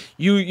smell.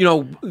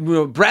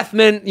 Breath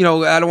mint,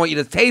 I don't want you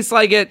to taste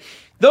like it.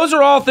 Those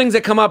are all things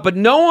that come up, but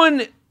no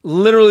one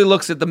literally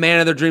looks at the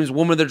man of their dreams,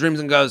 woman of their dreams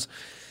and goes,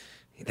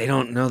 they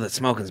don't know that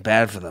smoking's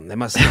bad for them. They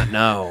must not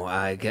know.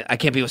 I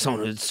can't be with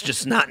someone who's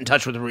just not in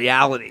touch with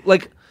reality.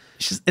 Like,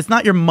 it's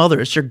not your mother.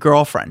 It's your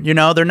girlfriend.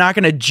 They're not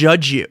going to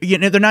judge you.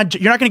 You're not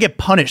going to get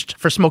punished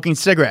for smoking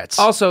cigarettes.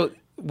 Also,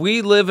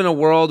 we live in a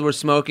world where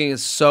smoking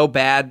is so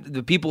bad.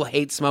 The people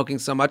hate smoking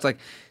so much. Like,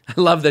 I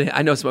love that.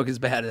 I know smoking is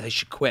bad. I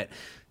should quit.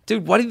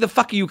 Dude, what the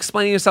fuck are you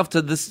explaining yourself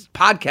to this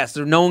podcast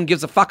where no one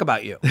gives a fuck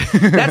about you?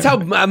 That's how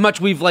much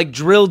we've like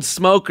drilled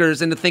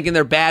smokers into thinking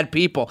they're bad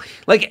people.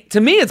 Like,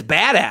 to me, it's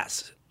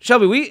badass.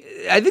 Shelby,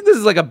 I think this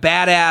is like a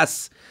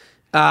badass.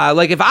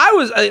 Like if I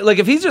was like,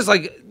 if he's just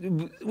like,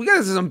 we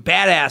got some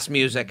badass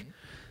music.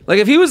 Like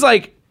if he was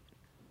like,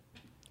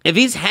 if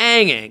he's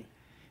hanging,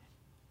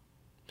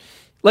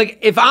 like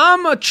if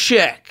I'm a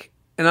chick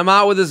and I'm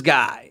out with this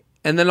guy,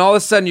 and then all of a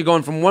sudden you're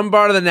going from one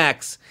bar to the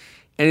next,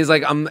 and he's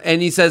like,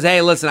 and he says,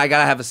 hey, listen, I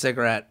gotta have a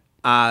cigarette.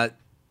 Looks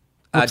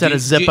at a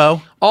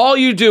Zippo. All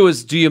you do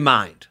is, do you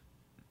mind?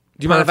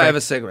 Do you mind if I have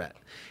a cigarette?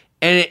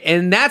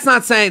 And that's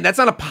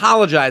not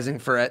apologizing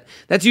for it.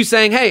 That's you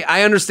saying, hey,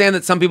 I understand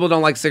that some people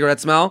don't like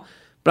cigarette smell,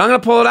 but I'm going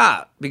to pull it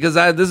out because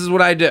this is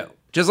what I do.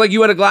 Just like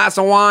you had a glass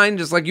of wine,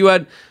 just like you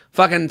had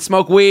fucking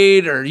smoke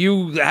weed, or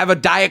you have a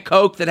Diet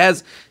Coke that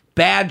has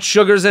bad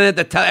sugars in it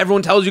that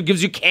everyone tells you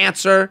gives you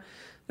cancer.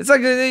 It's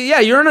like, yeah,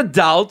 you're an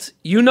adult.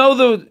 You know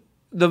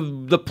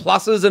the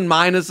pluses and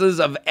minuses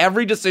of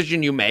every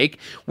decision you make.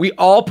 We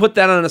all put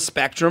that on a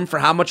spectrum for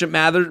how much it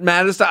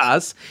matters to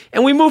us,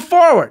 and we move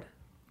forward.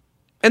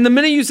 And the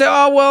minute you say,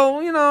 oh, well,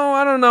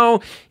 I don't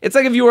know. It's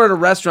like if you were at a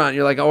restaurant,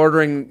 you're like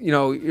ordering,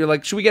 you're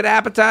like, should we get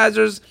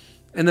appetizers?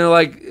 And they're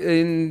like,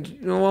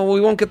 well,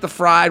 we won't get the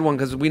fried one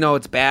because we know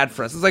it's bad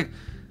for us. It's like,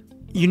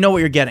 You know what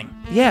you're getting.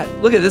 yeah,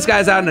 look at this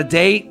guy's out on a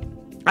date.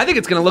 I think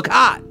it's going to look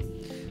hot.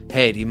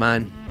 Hey, do you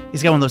mind?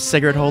 He's got one of those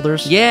cigarette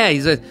holders.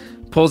 Yeah,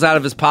 pulls out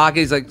of his pocket.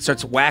 He's like,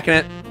 starts whacking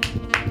it.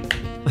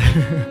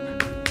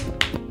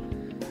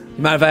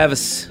 You mind if I have a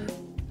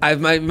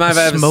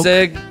smoke?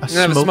 cig? A You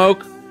gonna have a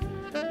smoke? smoke?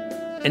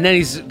 And then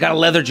he's got a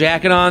leather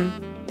jacket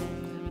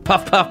on.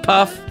 Puff, puff,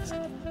 puff.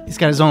 He's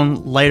got his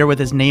own lighter with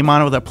his name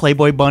on it with a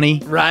Playboy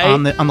bunny Right.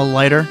 on the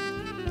lighter.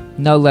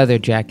 No leather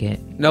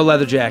jacket. No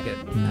leather jacket.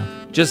 No.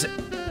 Just,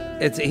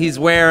 he's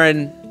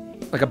wearing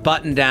like a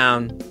button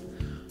down,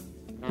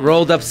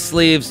 rolled up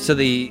sleeves to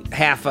the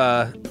half,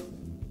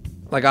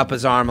 like up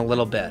his arm a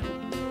little bit.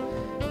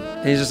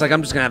 And he's just like,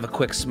 I'm just gonna have a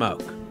quick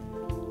smoke.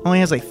 Only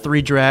has like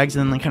 3 drags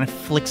and then kind of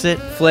flicks it.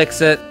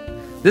 Flicks it.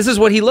 This is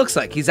what he looks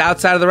like. He's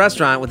outside of the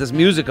restaurant with his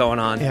music going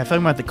on. Yeah, I feel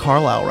like I'm at the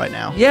Carlisle right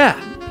now. Yeah.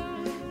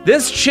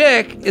 This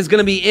chick is going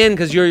to be in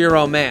because you're your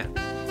own man.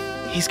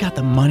 He's got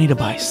the money to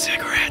buy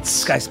cigarettes.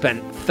 This guy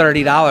spent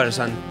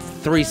 $30 on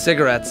 3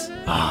 cigarettes.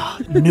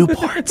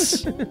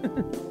 Newports.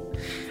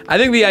 I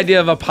think the idea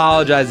of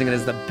apologizing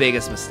is the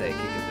biggest mistake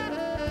you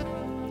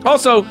can do.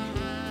 Also,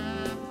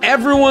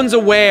 everyone's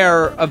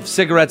aware of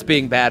cigarettes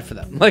being bad for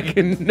them. Like,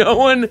 no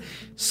one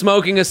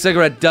smoking a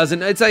cigarette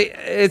doesn't.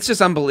 It's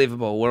just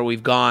unbelievable where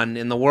we've gone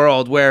in the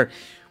world where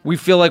we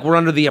feel like we're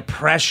under the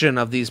oppression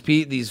of these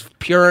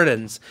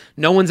Puritans.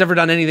 No one's ever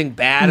done anything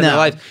bad in their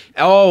life.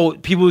 Oh,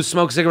 people who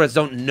smoke cigarettes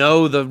don't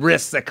know the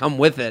risks that come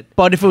with it.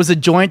 But if it was a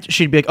joint,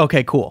 she'd be like,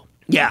 okay, cool.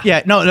 Yeah.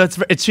 Yeah, no,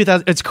 it's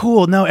 2000. It's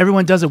cool. No,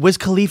 everyone does it. Wiz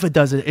Khalifa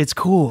does it. It's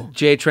cool.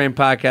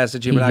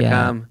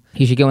 JTrainPodcast@gmail.com.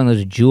 He should get one of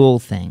those jewel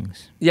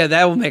things. Yeah,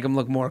 that will make him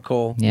look more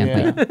cool.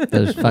 Yeah. Like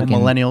those fucking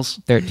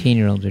Millennials.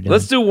 13-year-olds are doing.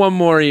 Let's do one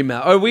more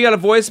email. Oh, we got a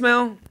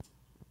voicemail?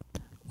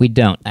 We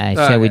don't. I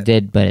said we right.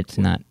 did, but it's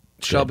not.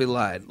 Shelby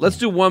lied. Let's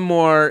do one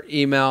more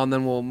email and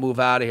then we'll move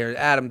out of here.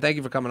 Adam, thank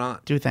you for coming on.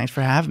 Dude, thanks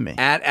for having me.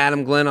 At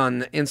Adam Glenn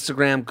on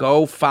Instagram.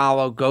 Go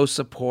follow, go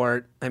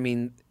support. I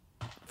mean,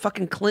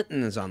 fucking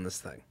Clinton is on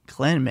this thing.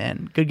 Glenn,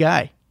 man, good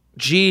guy.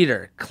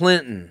 Jeter,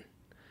 Clinton.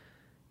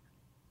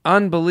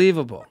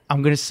 Unbelievable.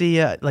 I'm gonna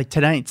see like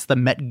tonight's the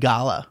Met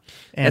Gala.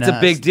 And, That's a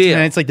big deal.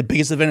 And it's like the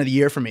biggest event of the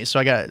year for me. So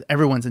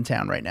everyone's in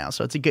town right now.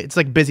 So it's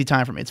like a busy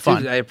time for me. It's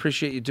fun. Dude, I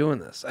appreciate you doing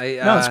this.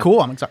 No, it's cool.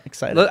 I'm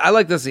excited. I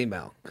like this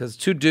email because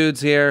 2 dudes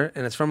here,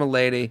 and it's from a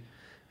lady,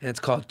 and it's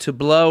called To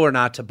Blow or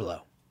Not to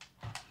Blow.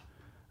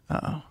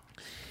 Uh-oh.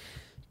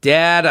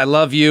 Dad, I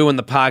love you and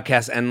the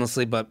podcast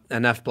endlessly, but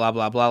enough blah,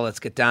 blah, blah. Let's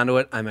get down to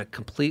it. I'm at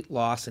complete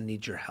loss and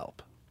need your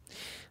help.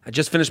 I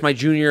just finished my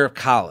junior year of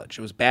college.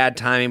 It was bad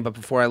timing, but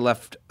before I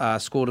left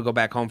school to go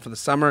back home for the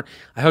summer,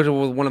 I hooked up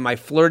with one of my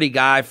flirty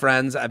guy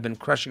friends I've been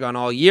crushing on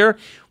all year.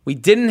 We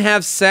didn't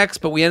have sex,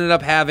 but we ended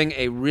up having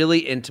a really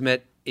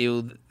intimate,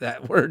 ew,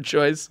 that word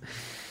choice.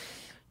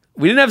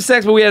 We didn't have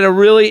sex, but we had a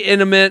really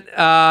intimate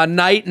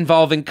night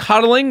involving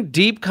cuddling,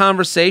 deep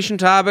conversation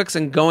topics,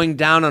 and going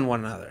down on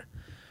one another.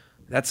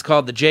 That's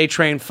called the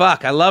J-Train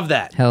fuck. I love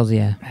that. Hells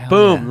yeah.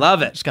 Boom,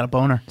 love it. Just got a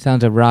boner.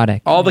 Sounds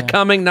erotic. All the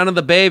coming, none of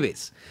the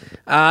babies.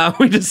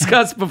 We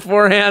discussed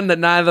beforehand that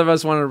neither of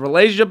us wanted a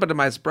relationship, but to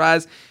my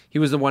surprise, he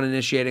was the one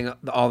initiating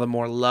all the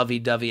more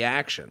lovey-dovey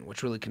action,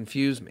 which really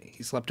confused me.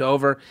 He slept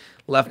over,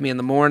 left me in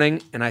the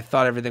morning, and I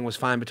thought everything was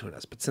fine between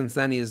us. But since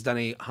then, he has done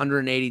a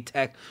 180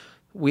 text.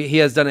 He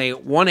has done a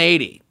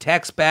 180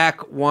 text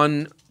back,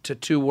 1 to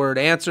 2 word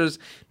answers.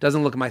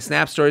 Doesn't look at my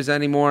Snap stories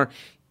anymore,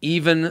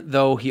 even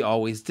though he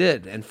always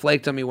did, and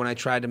flaked on me when I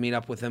tried to meet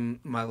up with him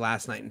my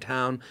last night in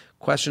town.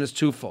 Question is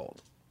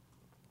twofold.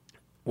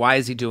 Why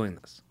is he doing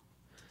this?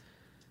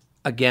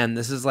 Again,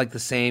 this is like the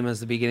same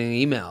as the beginning of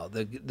the email.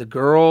 The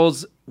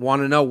girls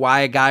want to know why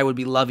a guy would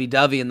be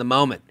lovey-dovey in the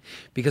moment,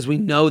 because we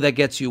know that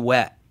gets you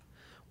wet.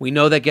 We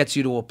know that gets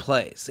you to a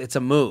place. It's a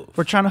move.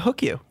 We're trying to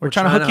hook you. We're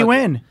trying to hook you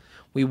in.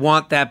 We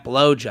want that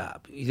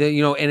blowjob.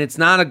 You know, and it's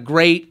not a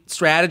great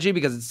strategy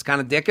because it's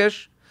kind of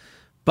dickish,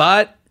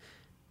 but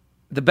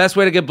the best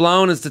way to get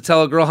blown is to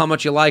tell a girl how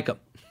much you like them.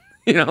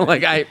 You know,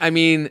 like, I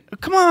mean...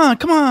 Come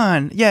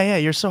on. Yeah,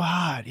 you're so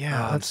hot.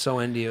 Yeah. I'm so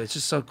into you. It's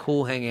just so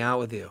cool hanging out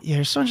with you. Yeah,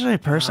 you're such a nice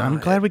person. I'm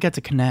glad we got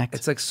to connect.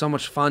 It's like so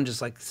much fun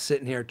just like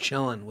sitting here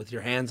chilling with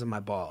your hands on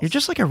my balls. You're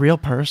just like a real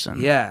person.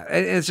 Yeah.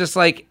 It's just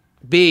like,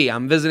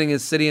 I'm visiting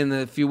his city in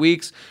a few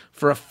weeks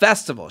for a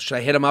festival. Should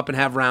I hit him up and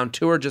have round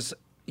 2 or just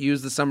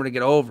use the summer to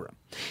get over him?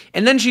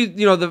 And then she,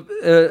 you know,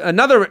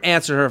 another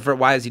answer to her for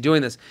why is he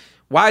doing this?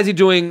 Why is he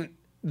doing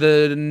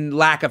the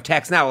lack of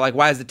text now. Like,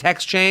 why has the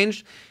text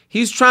changed?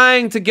 He's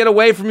trying to get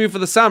away from you for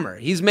the summer.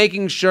 He's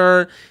making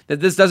sure that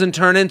this doesn't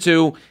turn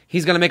into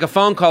he's going to make a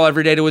phone call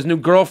every day to his new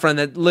girlfriend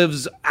that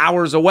lives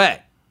hours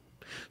away.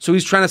 So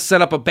he's trying to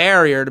set up a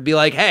barrier to be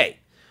like, hey,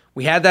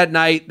 we had that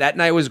night. That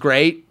night was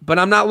great, but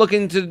I'm not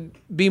looking to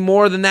be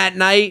more than that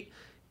night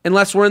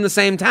unless we're in the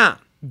same town.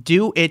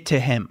 Do it to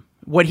him.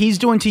 What he's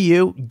doing to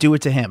you, do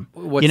it to him.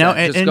 What's you know,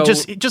 that? and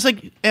just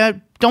like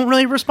don't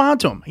really respond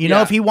to him. You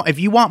know, if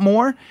you want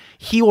more,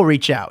 he will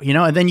reach out. You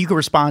know, and then you can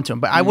respond to him.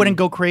 But I wouldn't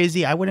go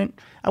crazy. I wouldn't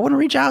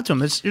reach out to him.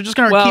 You're just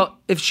gonna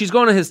if she's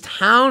going to his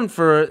town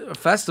for a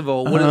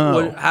festival,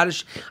 how does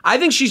she? I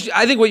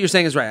think what you're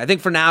saying is right. I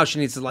think for now she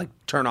needs to like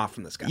turn off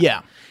from this guy.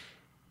 Yeah.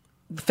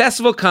 The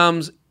festival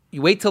comes.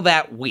 You wait till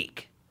that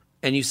week,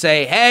 and you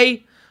say,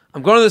 "Hey,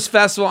 I'm going to this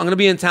festival. I'm going to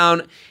be in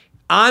town.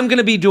 I'm going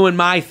to be doing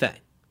my thing.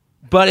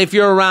 But if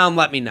you're around,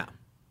 let me know."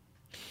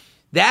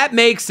 That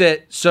makes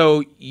it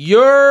so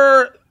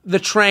you're the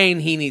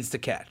train he needs to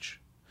catch.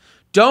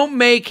 Don't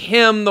make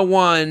him the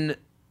one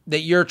that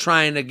you're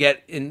trying to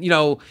get in, you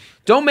know,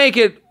 don't make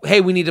it,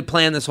 hey, we need to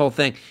plan this whole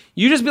thing.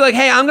 You just be like,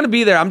 hey, I'm going to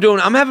be there.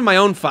 I'm having my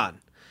own fun.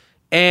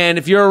 And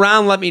if you're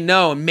around, let me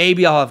know, and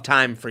maybe I'll have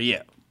time for you.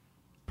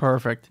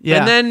 Perfect.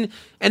 Yeah.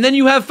 And then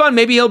you have fun.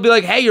 Maybe he'll be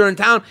like, hey, you're in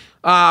town.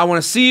 I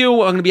want to see you. I'm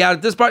going to be out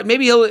at this part.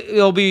 Maybe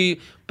he'll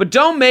be, but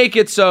don't make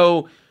it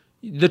so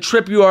the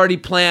trip you already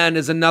planned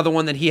is another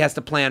one that he has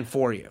to plan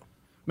for you.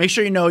 Make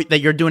sure you know that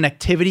you're doing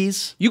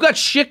activities. You got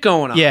shit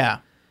going on.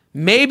 Yeah.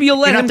 Maybe you'll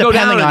let him go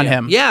down on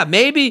him. Yeah,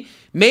 maybe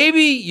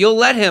you'll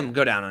let him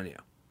go down on you.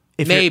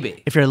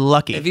 If you're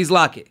lucky. If he's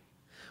lucky.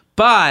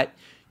 But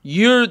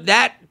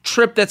that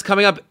trip that's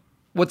coming up,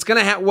 what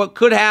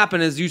could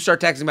happen is you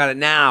start texting about it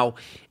now,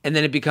 and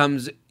then it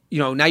becomes,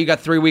 now you got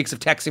 3 weeks of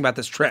texting about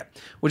this trip,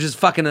 which is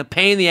fucking a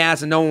pain in the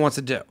ass and no one wants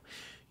to do.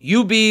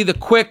 You be the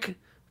quick,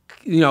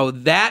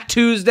 that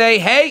Tuesday,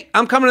 hey,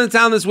 I'm coming into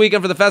town this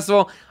weekend for the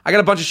festival. I got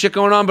a bunch of shit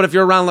going on, but if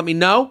you're around, let me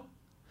know.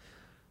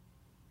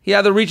 He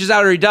either reaches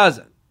out or he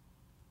doesn't.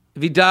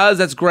 If he does,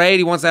 that's great.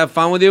 He wants to have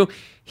fun with you.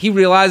 He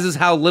realizes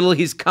how little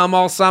he's come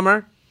all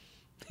summer.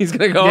 He's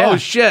going to go, oh,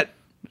 shit.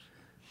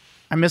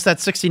 I missed that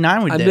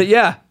 69 we did.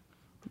 Yeah.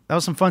 That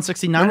was some fun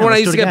 69. Remember when I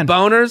used to get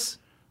boners?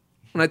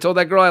 When I told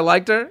that girl I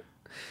liked her?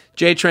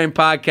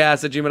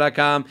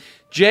 JTrainPodcast@gmail.com.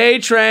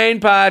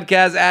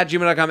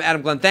 JTrainPodcast@gmail.com.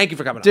 Adam Glenn, thank you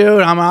for coming on.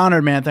 Dude, I'm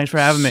honored, man. Thanks for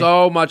having me.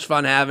 So much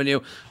fun having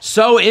you.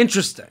 So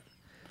interesting.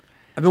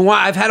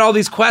 I've had all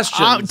these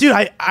questions. Dude,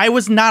 I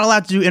was not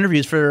allowed to do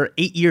interviews for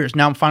 8 years.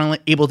 Now I'm finally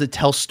able to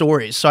tell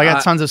stories. So I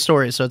got tons of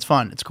stories, so it's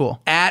fun. It's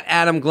cool. At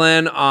Adam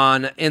Glenn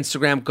on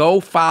Instagram.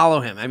 Go follow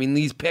him. I mean,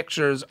 these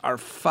pictures are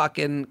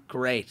fucking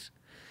great.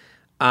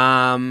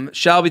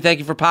 Shelby, thank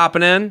you for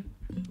popping in.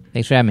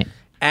 Thanks for having me.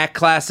 At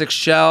Classic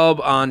Shelb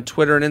on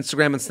Twitter and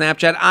Instagram and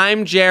Snapchat.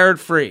 I'm Jared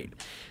Freed.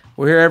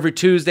 We're here every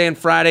Tuesday and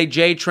Friday.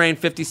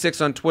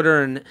 JTrain56 on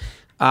Twitter and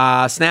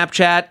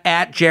Snapchat.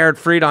 At Jared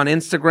Freed on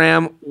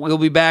Instagram. We'll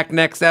be back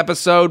next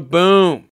episode. Boom.